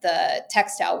of the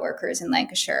textile workers in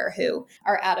Lancashire who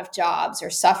are out of jobs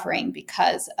or suffering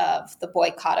because of the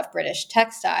boycott of British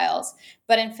textiles.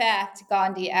 But in fact,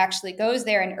 Gandhi actually goes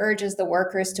there and urges the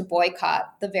workers to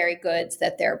boycott the very goods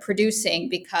that they're producing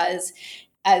because,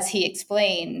 as he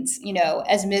explains,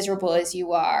 as miserable as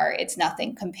you are, it's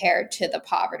nothing compared to the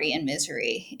poverty and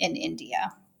misery in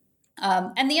India.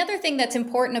 And the other thing that's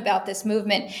important about this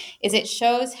movement is it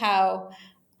shows how,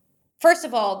 first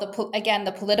of all, the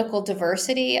political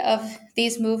diversity of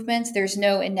these movements. There's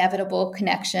no inevitable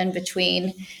connection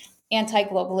between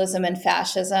anti-globalism and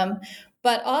fascism,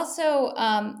 but also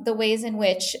the ways in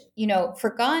which, for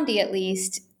Gandhi at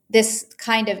least, this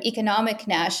kind of economic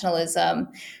nationalism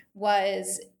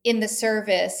was in the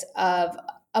service of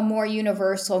a more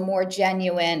universal, more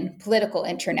genuine political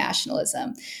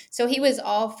internationalism. So he was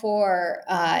all for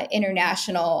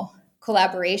international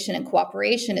collaboration and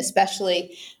cooperation,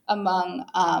 especially among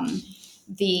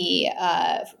the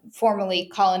formerly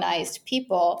colonized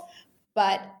people.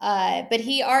 But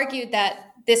he argued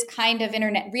that this kind of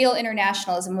real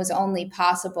internationalism was only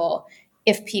possible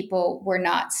if people were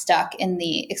not stuck in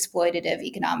the exploitative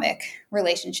economic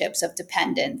relationships of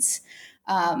dependence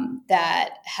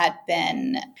that had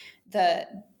been the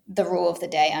rule of the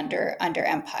day under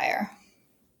empire.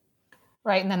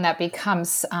 Right, and then that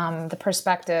becomes the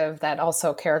perspective that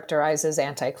also characterizes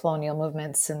anti-colonial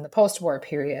movements in the post-war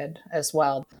period as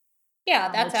well. Yeah,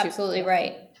 that's absolutely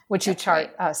right. Which you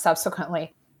chart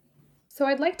subsequently. So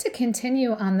I'd like to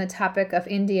continue on the topic of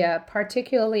India,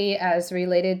 particularly as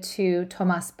related to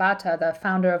Thomas Bata, the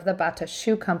founder of the Bata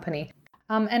Shoe Company.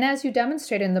 And as you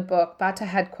demonstrate in the book, Bata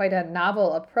had quite a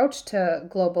novel approach to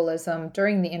globalism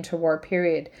during the interwar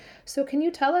period. So can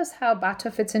you tell us how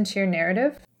Bata fits into your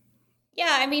narrative?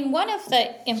 Yeah, I mean, one of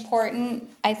the important,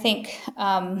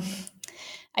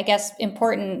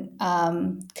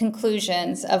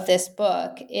 conclusions of this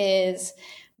book is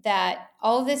that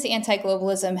all of this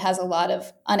anti-globalism has a lot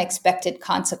of unexpected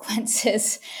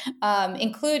consequences,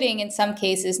 including, in some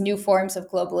cases, new forms of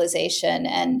globalization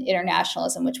and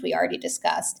internationalism, which we already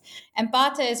discussed. And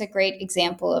Bata is a great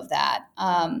example of that.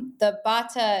 The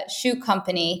Bata Shoe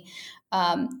Company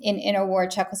in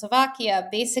interwar Czechoslovakia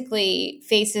basically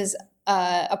faces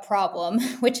a problem,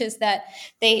 which is that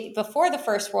before the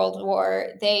First World War,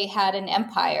 they had an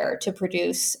empire to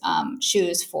produce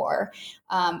shoes for.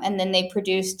 And then they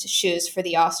produced shoes for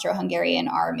the Austro-Hungarian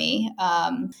army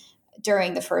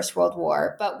during the First World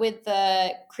War. But with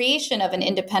the creation of an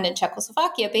independent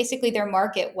Czechoslovakia, basically their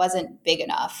market wasn't big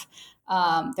enough.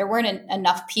 There weren't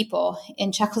enough people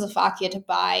in Czechoslovakia to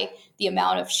buy the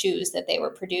amount of shoes that they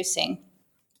were producing.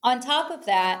 On top of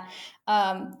that,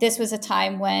 this was a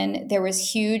time when there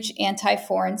was huge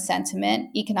anti-foreign sentiment,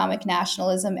 economic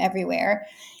nationalism everywhere,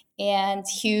 and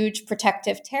huge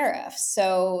protective tariffs.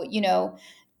 So,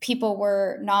 people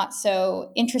were not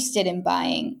so interested in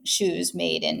buying shoes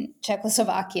made in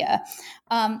Czechoslovakia.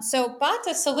 So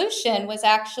Bata's solution was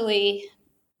actually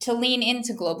to lean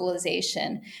into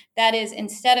globalization. That is,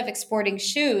 instead of exporting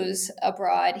shoes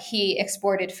abroad, he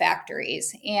exported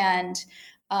factories and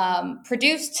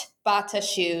produced Bata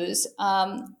shoes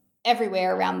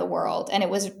everywhere around the world. And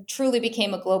it truly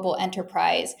became a global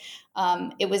enterprise.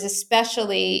 It was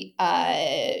especially,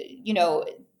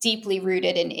 deeply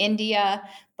rooted in India,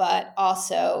 but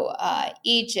also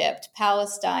Egypt,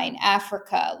 Palestine,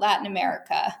 Africa, Latin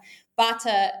America.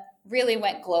 Bata really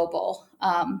went global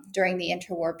during the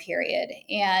interwar period.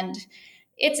 And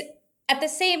it's at the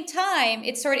same time,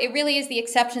 it really is the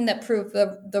exception that proved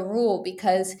the rule,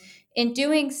 because in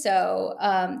doing so,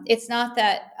 it's not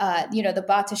that, the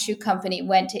Bata Shoe Company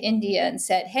went to India and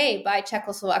said, hey, buy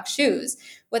Czechoslovak shoes.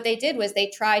 What they did was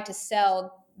they tried to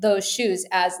sell those shoes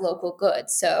as local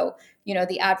goods. So,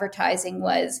 the advertising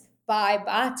was buy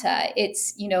Bata.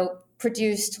 It's,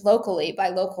 produced locally by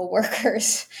local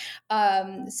workers.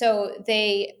 So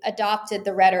they adopted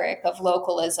the rhetoric of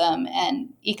localism and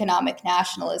economic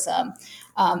nationalism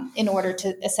in order to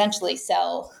essentially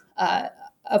sell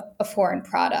a foreign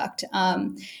product.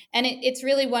 And it's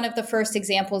really one of the first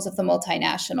examples of the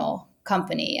multinational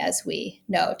company as we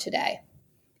know today.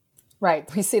 Right.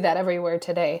 We see that everywhere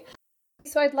today.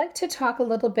 So I'd like to talk a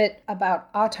little bit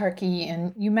about autarky,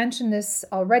 and you mentioned this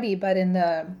already, but in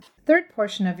the third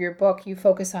portion of your book, you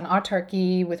focus on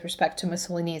autarky with respect to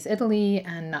Mussolini's Italy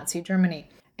and Nazi Germany.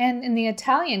 And in the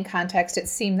Italian context, it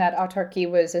seemed that autarky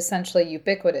was essentially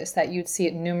ubiquitous, that you'd see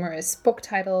it in numerous book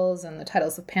titles and the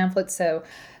titles of pamphlets. So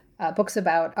books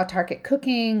about autarkic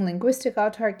cooking, linguistic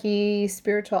autarky,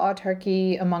 spiritual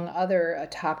autarky, among other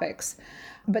topics.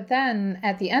 But then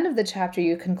at the end of the chapter,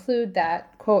 you conclude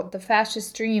that, quote, the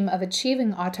fascist dream of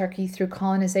achieving autarky through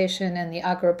colonization in the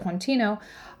Agropontino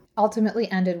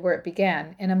ultimately ended where it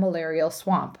began, in a malarial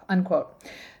swamp, unquote.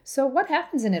 So what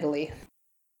happens in Italy?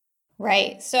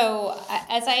 Right. So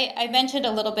as I mentioned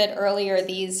a little bit earlier,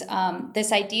 this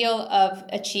ideal of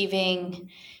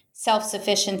achieving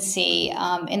self-sufficiency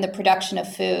in the production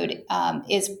of food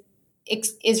is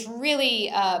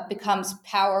really becomes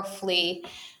powerfully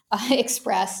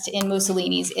expressed in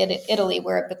Mussolini's Italy,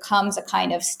 where it becomes a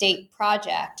kind of state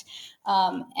project.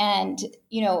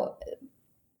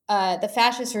 The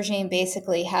fascist regime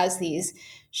basically has these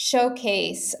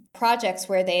showcase projects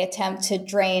where they attempt to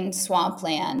drain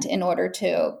swampland in order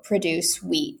to produce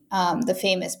wheat, the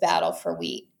famous battle for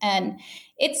wheat. And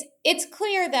it's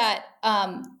clear that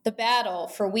the battle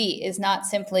for wheat is not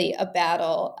simply a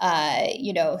battle,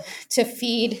 to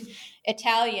feed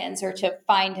Italians or to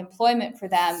find employment for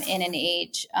them in an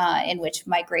age in which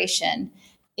migration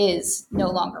is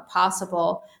no longer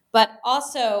possible, but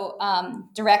also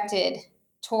directed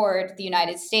toward the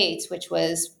United States, which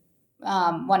was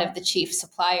one of the chief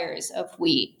suppliers of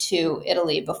wheat to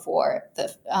Italy before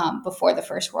the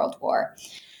First World War.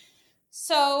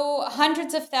 So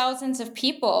hundreds of thousands of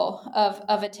people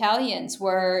of Italians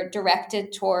were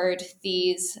directed toward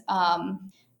these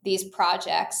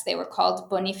projects. They were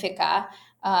called bonifica,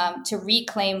 to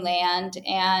reclaim land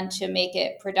and to make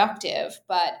it productive.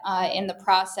 But in the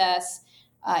process,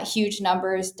 huge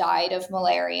numbers died of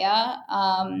malaria,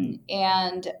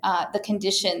 and the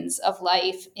conditions of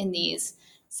life in these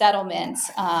settlements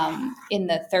in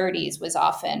the 30s was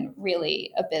often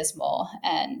really abysmal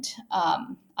and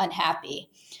unhappy.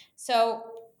 So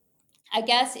I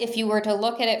guess if you were to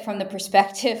look at it from the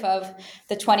perspective of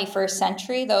the 21st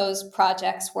century, those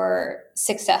projects were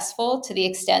successful to the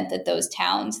extent that those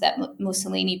towns that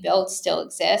Mussolini built still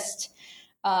exist.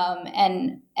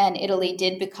 And Italy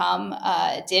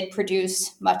did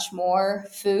produce much more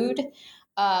food,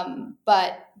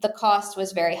 but the cost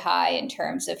was very high in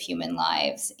terms of human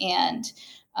lives. And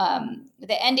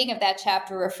the ending of that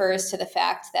chapter refers to the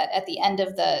fact that at the end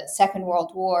of the Second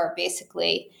World War,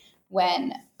 basically,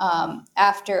 when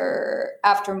after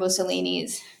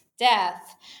Mussolini's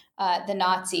death, the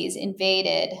Nazis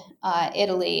invaded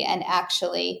Italy and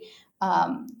actually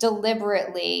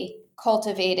deliberately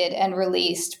cultivated and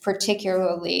released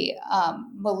particularly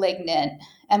malignant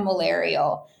and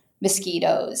malarial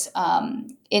mosquitoes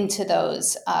into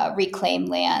those reclaimed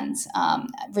lands,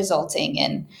 resulting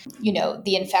in,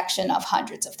 the infection of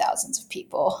hundreds of thousands of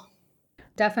people.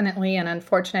 Definitely an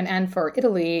unfortunate end for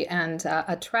Italy and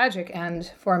a tragic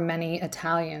end for many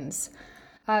Italians.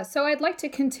 So I'd like to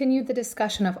continue the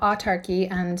discussion of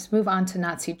autarky and move on to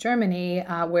Nazi Germany,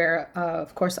 where,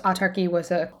 of course, autarky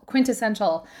was a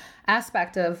quintessential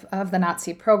aspect of the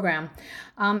Nazi program.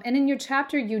 And in your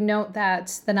chapter, you note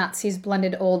that the Nazis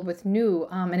blended old with new,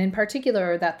 and in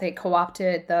particular that they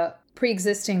co-opted the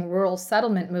pre-existing rural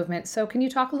settlement movement. So can you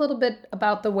talk a little bit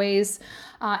about the ways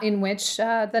in which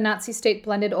the Nazi state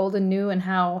blended old and new, and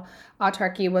how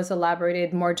autarky was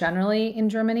elaborated more generally in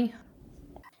Germany?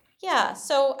 Yeah,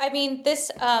 so I mean,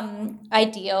 this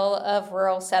ideal of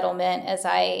rural settlement, as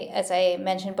I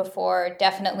mentioned before,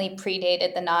 definitely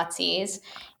predated the Nazis.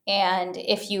 And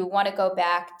if you want to go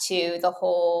back to the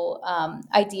whole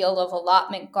ideal of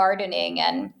allotment gardening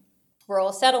and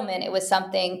rural settlement, it was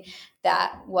something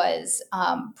that was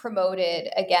promoted,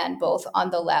 again, both on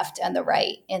the left and the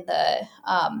right in the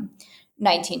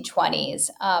 1920s.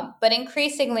 But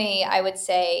increasingly, I would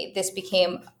say this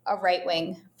became a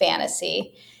right-wing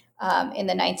fantasy in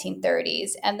the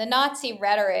 1930s. And the Nazi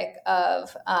rhetoric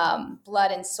of blood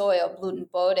and soil, Blut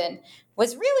und Boden,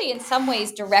 was really in some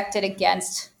ways directed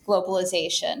against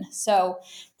globalization. So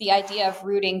the idea of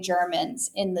rooting Germans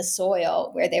in the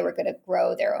soil where they were going to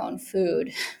grow their own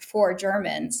food for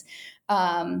Germans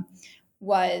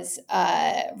was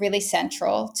really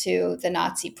central to the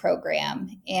Nazi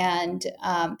program. And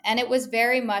it was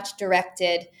very much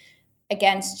directed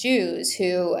against Jews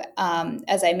who,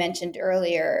 as I mentioned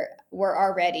earlier, were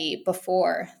already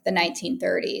before the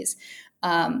 1930s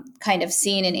kind of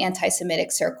seen in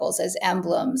anti-Semitic circles as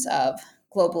emblems of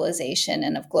globalization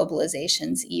and of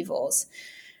globalization's evils.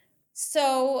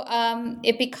 So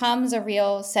it becomes a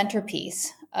real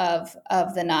centerpiece of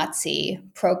the Nazi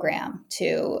program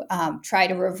to try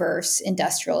to reverse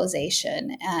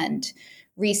industrialization and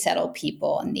resettle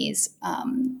people in these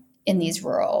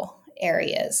rural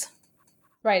areas.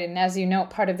 Right. And as you know,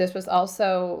 part of this was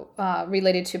also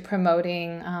related to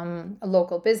promoting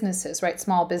local businesses, right?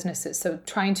 Small businesses. So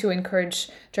trying to encourage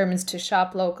Germans to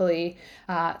shop locally,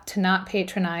 to not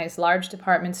patronize large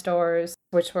department stores,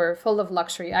 which were full of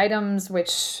luxury items,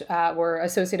 which were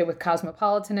associated with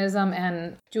cosmopolitanism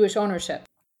and Jewish ownership.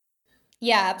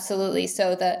 Yeah, absolutely.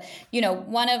 So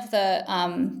one of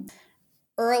the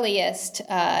earliest,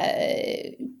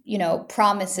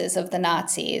 promises of the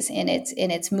Nazis in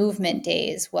its movement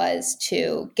days was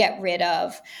to get rid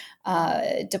of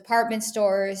department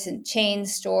stores and chain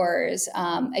stores,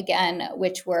 again,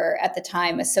 which were at the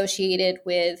time associated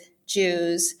with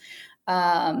Jews,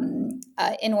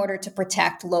 in order to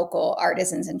protect local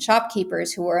artisans and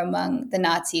shopkeepers who were among the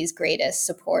Nazis' greatest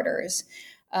supporters.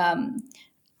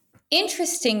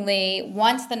 Interestingly,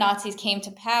 once the Nazis came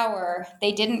to power,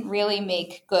 they didn't really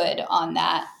make good on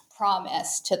that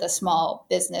promise to the small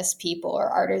business people or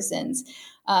artisans.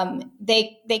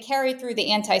 They carried through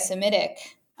the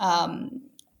anti-Semitic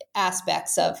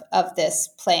aspects of this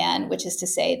plan, which is to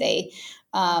say they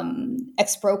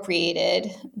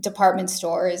expropriated department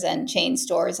stores and chain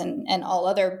stores and all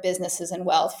other businesses and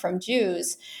wealth from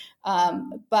Jews.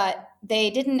 But they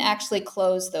didn't actually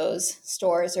close those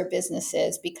stores or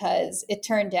businesses because it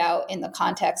turned out in the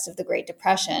context of the Great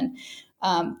Depression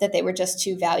that they were just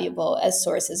too valuable as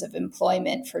sources of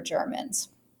employment for Germans.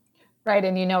 Right.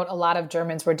 And you note a lot of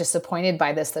Germans were disappointed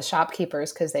by this, the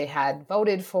shopkeepers, because they had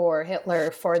voted for Hitler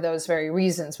for those very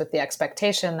reasons, with the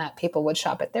expectation that people would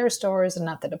shop at their stores and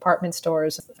not the department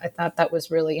stores. I thought that was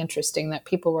really interesting that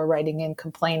people were writing in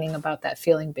complaining about that,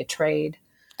 feeling betrayed.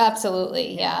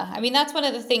 Absolutely. Yeah. I mean, that's one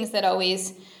of the things that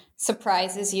always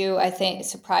surprises me,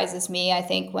 I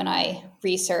think, when I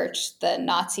research the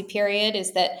Nazi period,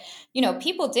 is that,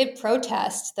 people did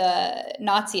protest the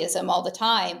Nazism all the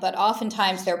time, but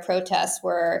oftentimes their protests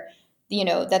were,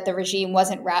 that the regime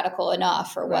wasn't radical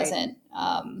enough or wasn't,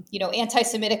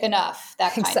 anti-Semitic enough,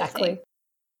 that kind of thing.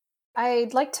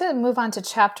 I'd like to move on to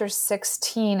chapter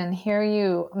 16 and hear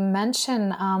you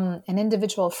mention an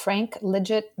individual, Frank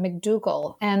Lidget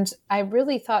McDougall. And I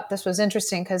really thought this was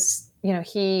interesting because,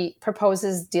 he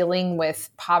proposes dealing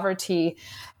with poverty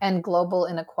and global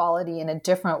inequality in a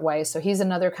different way. So he's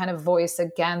another kind of voice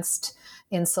against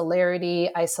insularity,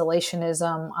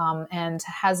 isolationism, and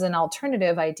has an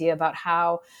alternative idea about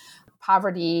how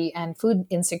poverty and food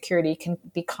insecurity can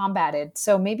be combated.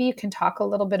 So maybe you can talk a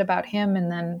little bit about him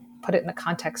and then put it in the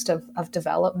context of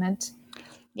development.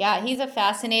 Yeah, he's a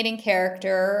fascinating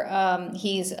character.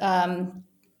 He's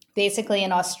basically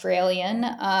an Australian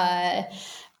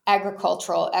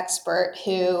agricultural expert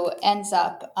who ends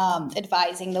up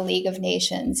advising the League of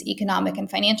Nations Economic and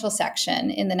Financial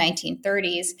Section in the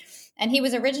 1930s. And he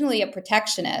was originally a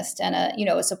protectionist and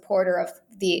a supporter of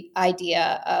the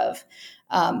idea of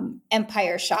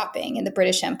empire shopping in the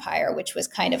British Empire, which was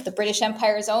kind of the British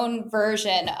Empire's own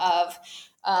version of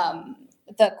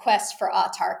the quest for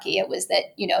autarky. It was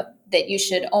that that you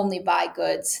should only buy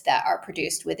goods that are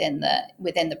produced within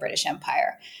the British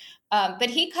Empire. But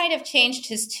he kind of changed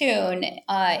his tune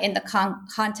in the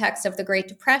context of the Great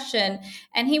Depression,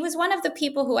 and he was one of the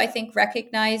people who I think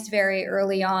recognized very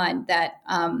early on that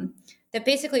that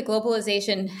basically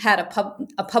globalization had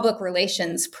a public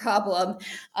relations problem,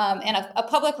 and a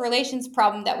public relations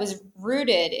problem that was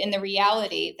rooted in the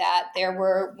reality that there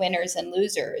were winners and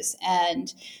losers,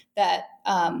 and that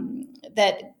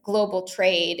that global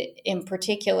trade in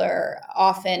particular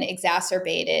often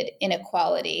exacerbated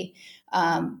inequality,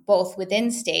 both within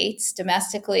states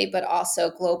domestically, but also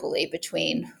globally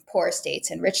between poor states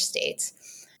and rich states.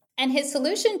 And his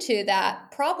solution to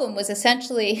that problem was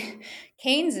essentially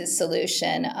Keynes's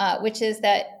solution, which is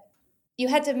that you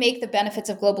had to make the benefits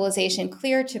of globalization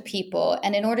clear to people.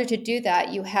 And in order to do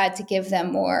that, you had to give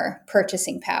them more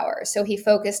purchasing power. So he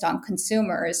focused on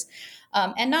consumers,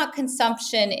 and not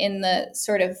consumption in the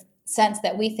sort of sense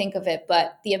that we think of it,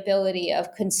 but the ability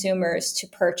of consumers to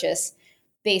purchase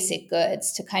basic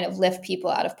goods to kind of lift people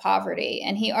out of poverty.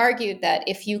 And he argued that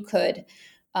if you could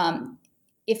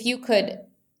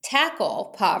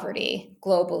tackle poverty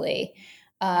globally,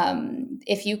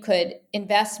 if you could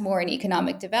invest more in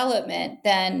economic development,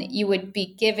 then you would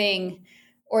be giving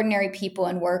ordinary people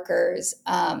and workers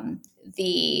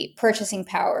the purchasing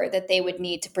power that they would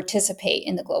need to participate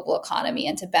in the global economy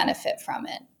and to benefit from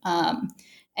it. And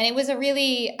it was a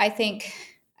really, I think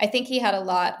he had a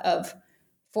lot of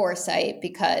foresight,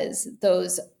 because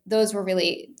those were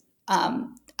really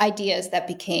ideas that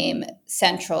became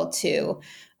central to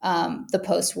the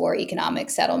post-war economic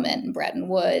settlement in Bretton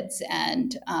Woods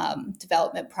and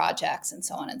development projects and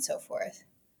so on and so forth.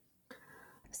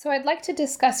 So I'd like to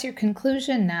discuss your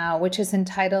conclusion now, which is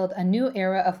entitled A New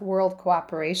Era of World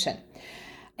Cooperation.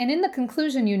 And in the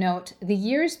conclusion, you note, the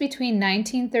years between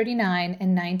 1939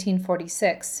 and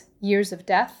 1946, years of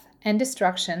death and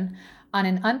destruction on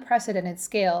an unprecedented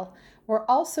scale, were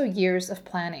also years of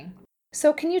planning.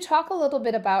 So can you talk a little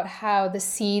bit about how the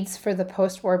seeds for the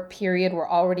post-war period were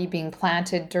already being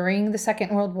planted during the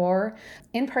Second World War,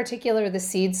 in particular the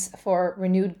seeds for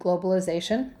renewed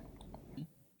globalization?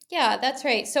 Yeah, that's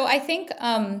right. So I think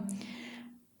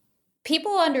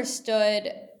people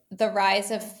understood the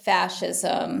rise of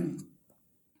fascism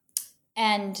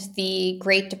and the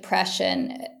Great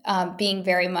Depression being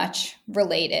very much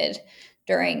related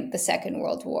during the Second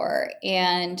World War.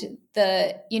 And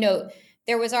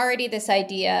there was already this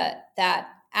idea that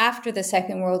after the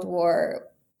Second World War,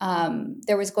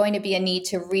 there was going to be a need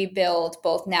to rebuild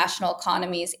both national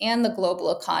economies and the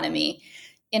global economy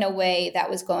in a way that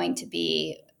was going to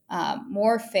be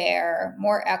more fair,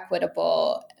 more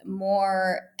equitable,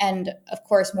 and of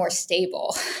course, more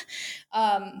stable.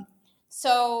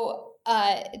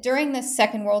 During the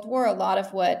Second World War, a lot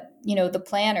of what the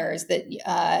planners, the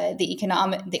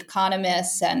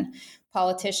economists, and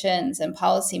politicians and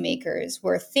policymakers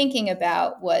were thinking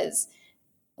about was,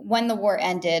 when the war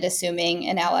ended, assuming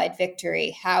an Allied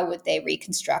victory, how would they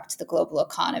reconstruct the global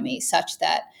economy such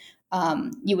that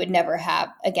you would never have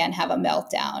a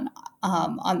meltdown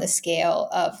on the scale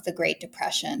of the Great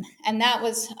Depression. And that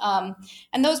was,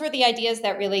 and those were the ideas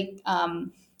that really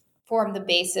formed the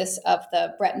basis of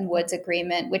the Bretton Woods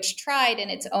Agreement, which tried in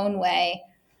its own way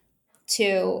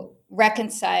to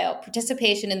reconcile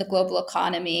participation in the global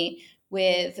economy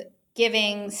with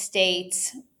giving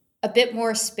states a bit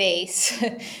more space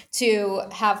to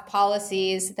have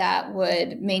policies that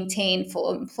would maintain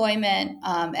full employment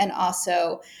and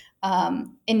also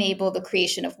enable the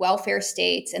creation of welfare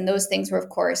states. And those things were, of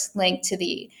course, linked to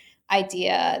the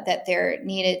idea that there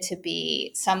needed to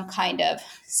be some kind of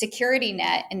security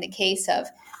net in the case of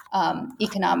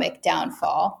economic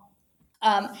downfall.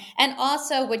 And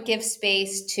also would give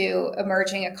space to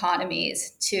emerging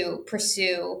economies to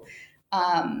pursue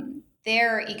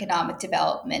their economic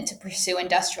development, to pursue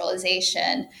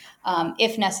industrialization,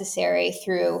 if necessary,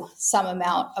 through some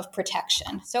amount of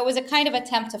protection. So it was a kind of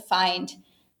attempt to find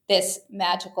this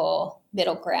magical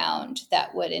middle ground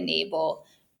that would enable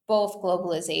both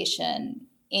globalization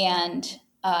and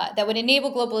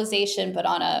but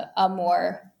on a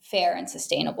more fair and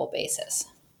sustainable basis.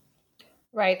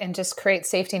 Right, and just create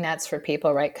safety nets for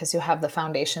people, right? Because you have the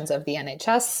foundations of the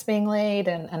NHS being laid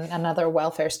and other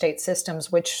welfare state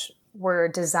systems, which were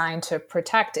designed to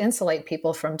insulate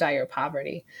people from dire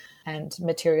poverty and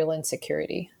material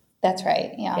insecurity. That's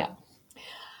right, yeah.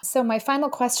 So my final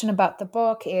question about the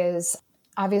book is,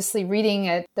 obviously reading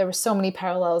it, there were so many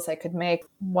parallels I could make.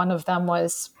 One of them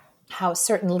was how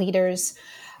certain leaders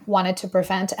wanted to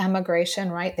prevent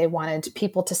emigration, right? They wanted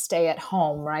people to stay at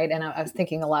home, right? And I was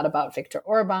thinking a lot about Viktor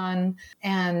Orban,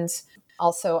 and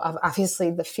also obviously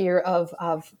the fear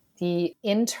of the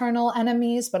internal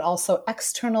enemies, but also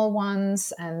external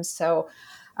ones. And so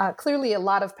clearly a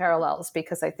lot of parallels,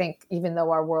 because I think even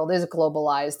though our world is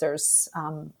globalized, there's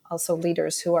also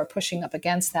leaders who are pushing up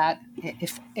against that,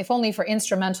 if only for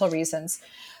instrumental reasons.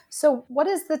 So what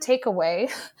is the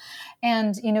takeaway?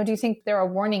 And, do you think there are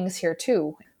warnings here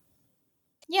too?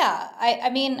 Yeah, I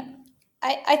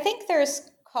think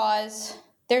there's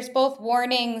both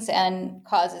warnings and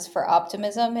causes for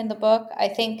optimism in the book. I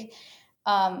think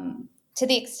to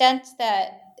the extent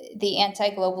that the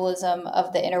anti-globalism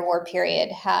of the interwar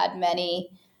period had many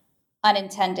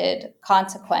unintended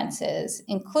consequences,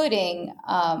 including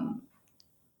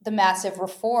the massive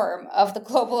reform of the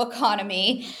global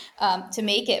economy to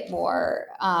make it more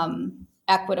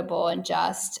equitable and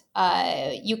just.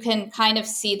 You can kind of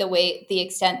see the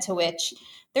extent to which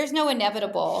there's no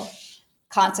inevitable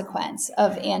consequence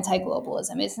of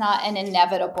anti-globalism. It's not an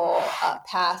inevitable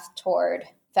path toward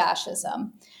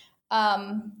fascism.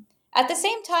 At the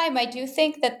same time, I do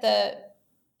think that the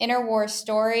interwar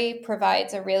story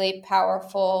provides a really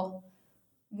powerful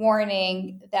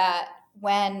warning that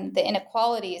when the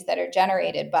inequalities that are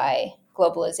generated by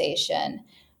globalization,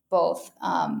 both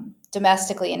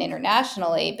domestically and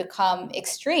internationally, become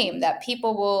extreme, that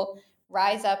people will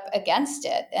rise up against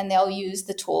it, and they'll use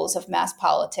the tools of mass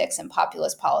politics and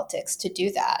populist politics to do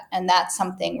that. And that's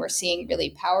something we're seeing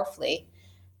really powerfully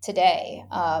today.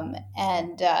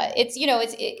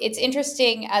 It's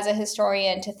interesting as a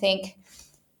historian to think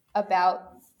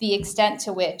about the extent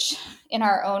to which in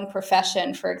our own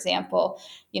profession, for example,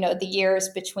 the years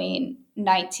between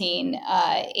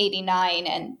 1989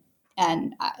 and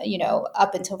and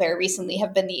up until very recently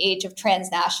have been the age of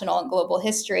transnational and global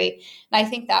history. And I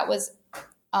think that was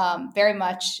very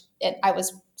much it. I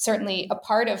was certainly a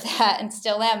part of that and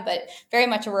still am, but very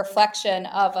much a reflection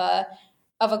of a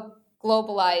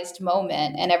globalized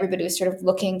moment, and everybody was sort of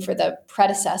looking for the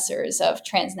predecessors of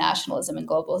transnationalism and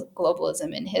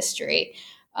globalism in history.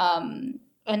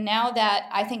 And now that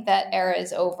I think that era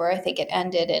is over, I think it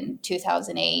ended in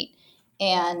 2008.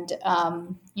 And,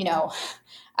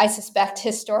 I suspect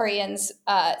historians'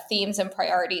 themes and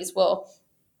priorities will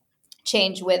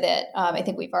change with it. I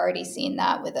think we've already seen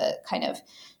that with a kind of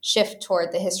shift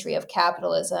toward the history of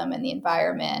capitalism and the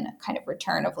environment, kind of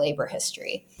return of labor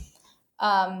history.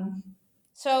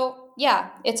 So yeah,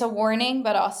 it's a warning,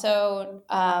 but also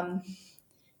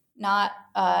not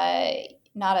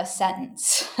a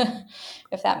sentence,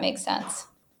 if that makes sense.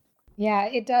 Yeah,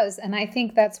 it does. And I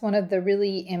think that's one of the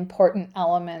really important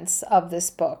elements of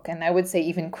this book. And I would say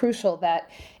even crucial,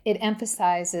 that it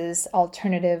emphasizes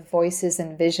alternative voices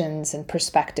and visions and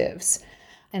perspectives.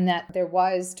 And that there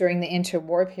was, during the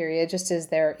interwar period, just as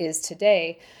there is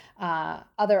today,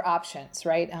 other options,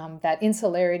 right? That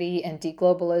insularity and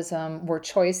deglobalism were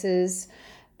choices,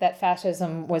 that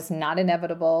fascism was not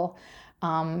inevitable,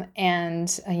 and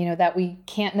that we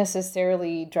can't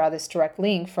necessarily draw this direct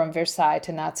link from Versailles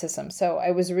to Nazism. So I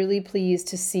was really pleased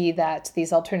to see that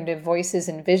these alternative voices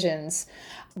and visions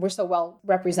were so well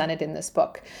represented in this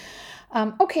book.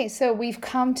 Okay, so we've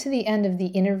come to the end of the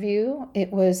interview.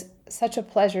 It was such a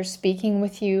pleasure speaking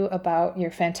with you about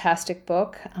your fantastic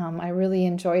book. I really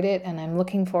enjoyed it, and I'm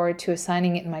looking forward to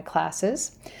assigning it in my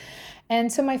classes.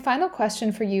 And so my final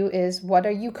question for you is, what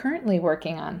are you currently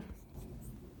working on?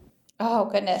 Oh,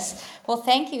 goodness. Well,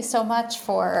 thank you so much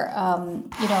for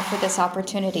this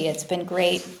opportunity. It's been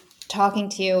great talking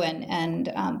to you,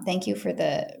 and thank you for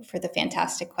the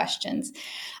fantastic questions.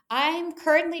 I'm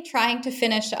currently trying to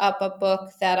finish up a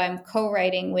book that I'm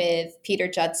co-writing with Peter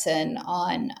Judson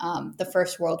on the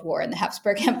First World War and the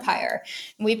Habsburg Empire.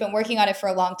 And we've been working on it for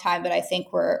a long time, but I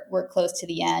think we're close to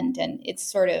the end. And it's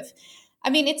sort of,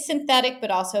 it's synthetic, but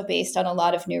also based on a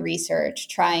lot of new research,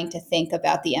 trying to think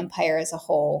about the empire as a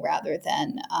whole rather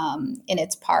than in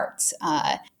its parts.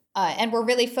 And we're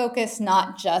really focused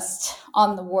not just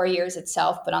on the war years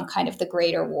itself, but on kind of the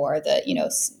greater war,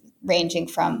 ranging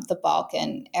from the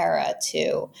Balkan era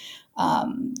to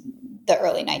the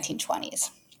early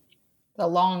 1920s. The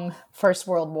long First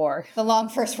World War. The long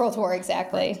First World War,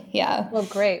 exactly. Yeah. Well,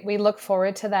 great. We look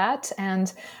forward to that.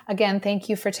 And again, thank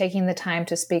you for taking the time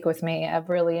to speak with me. I've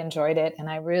really enjoyed it. And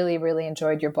I really, really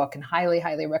enjoyed your book and highly,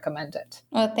 highly recommend it.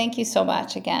 Well, thank you so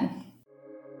much again.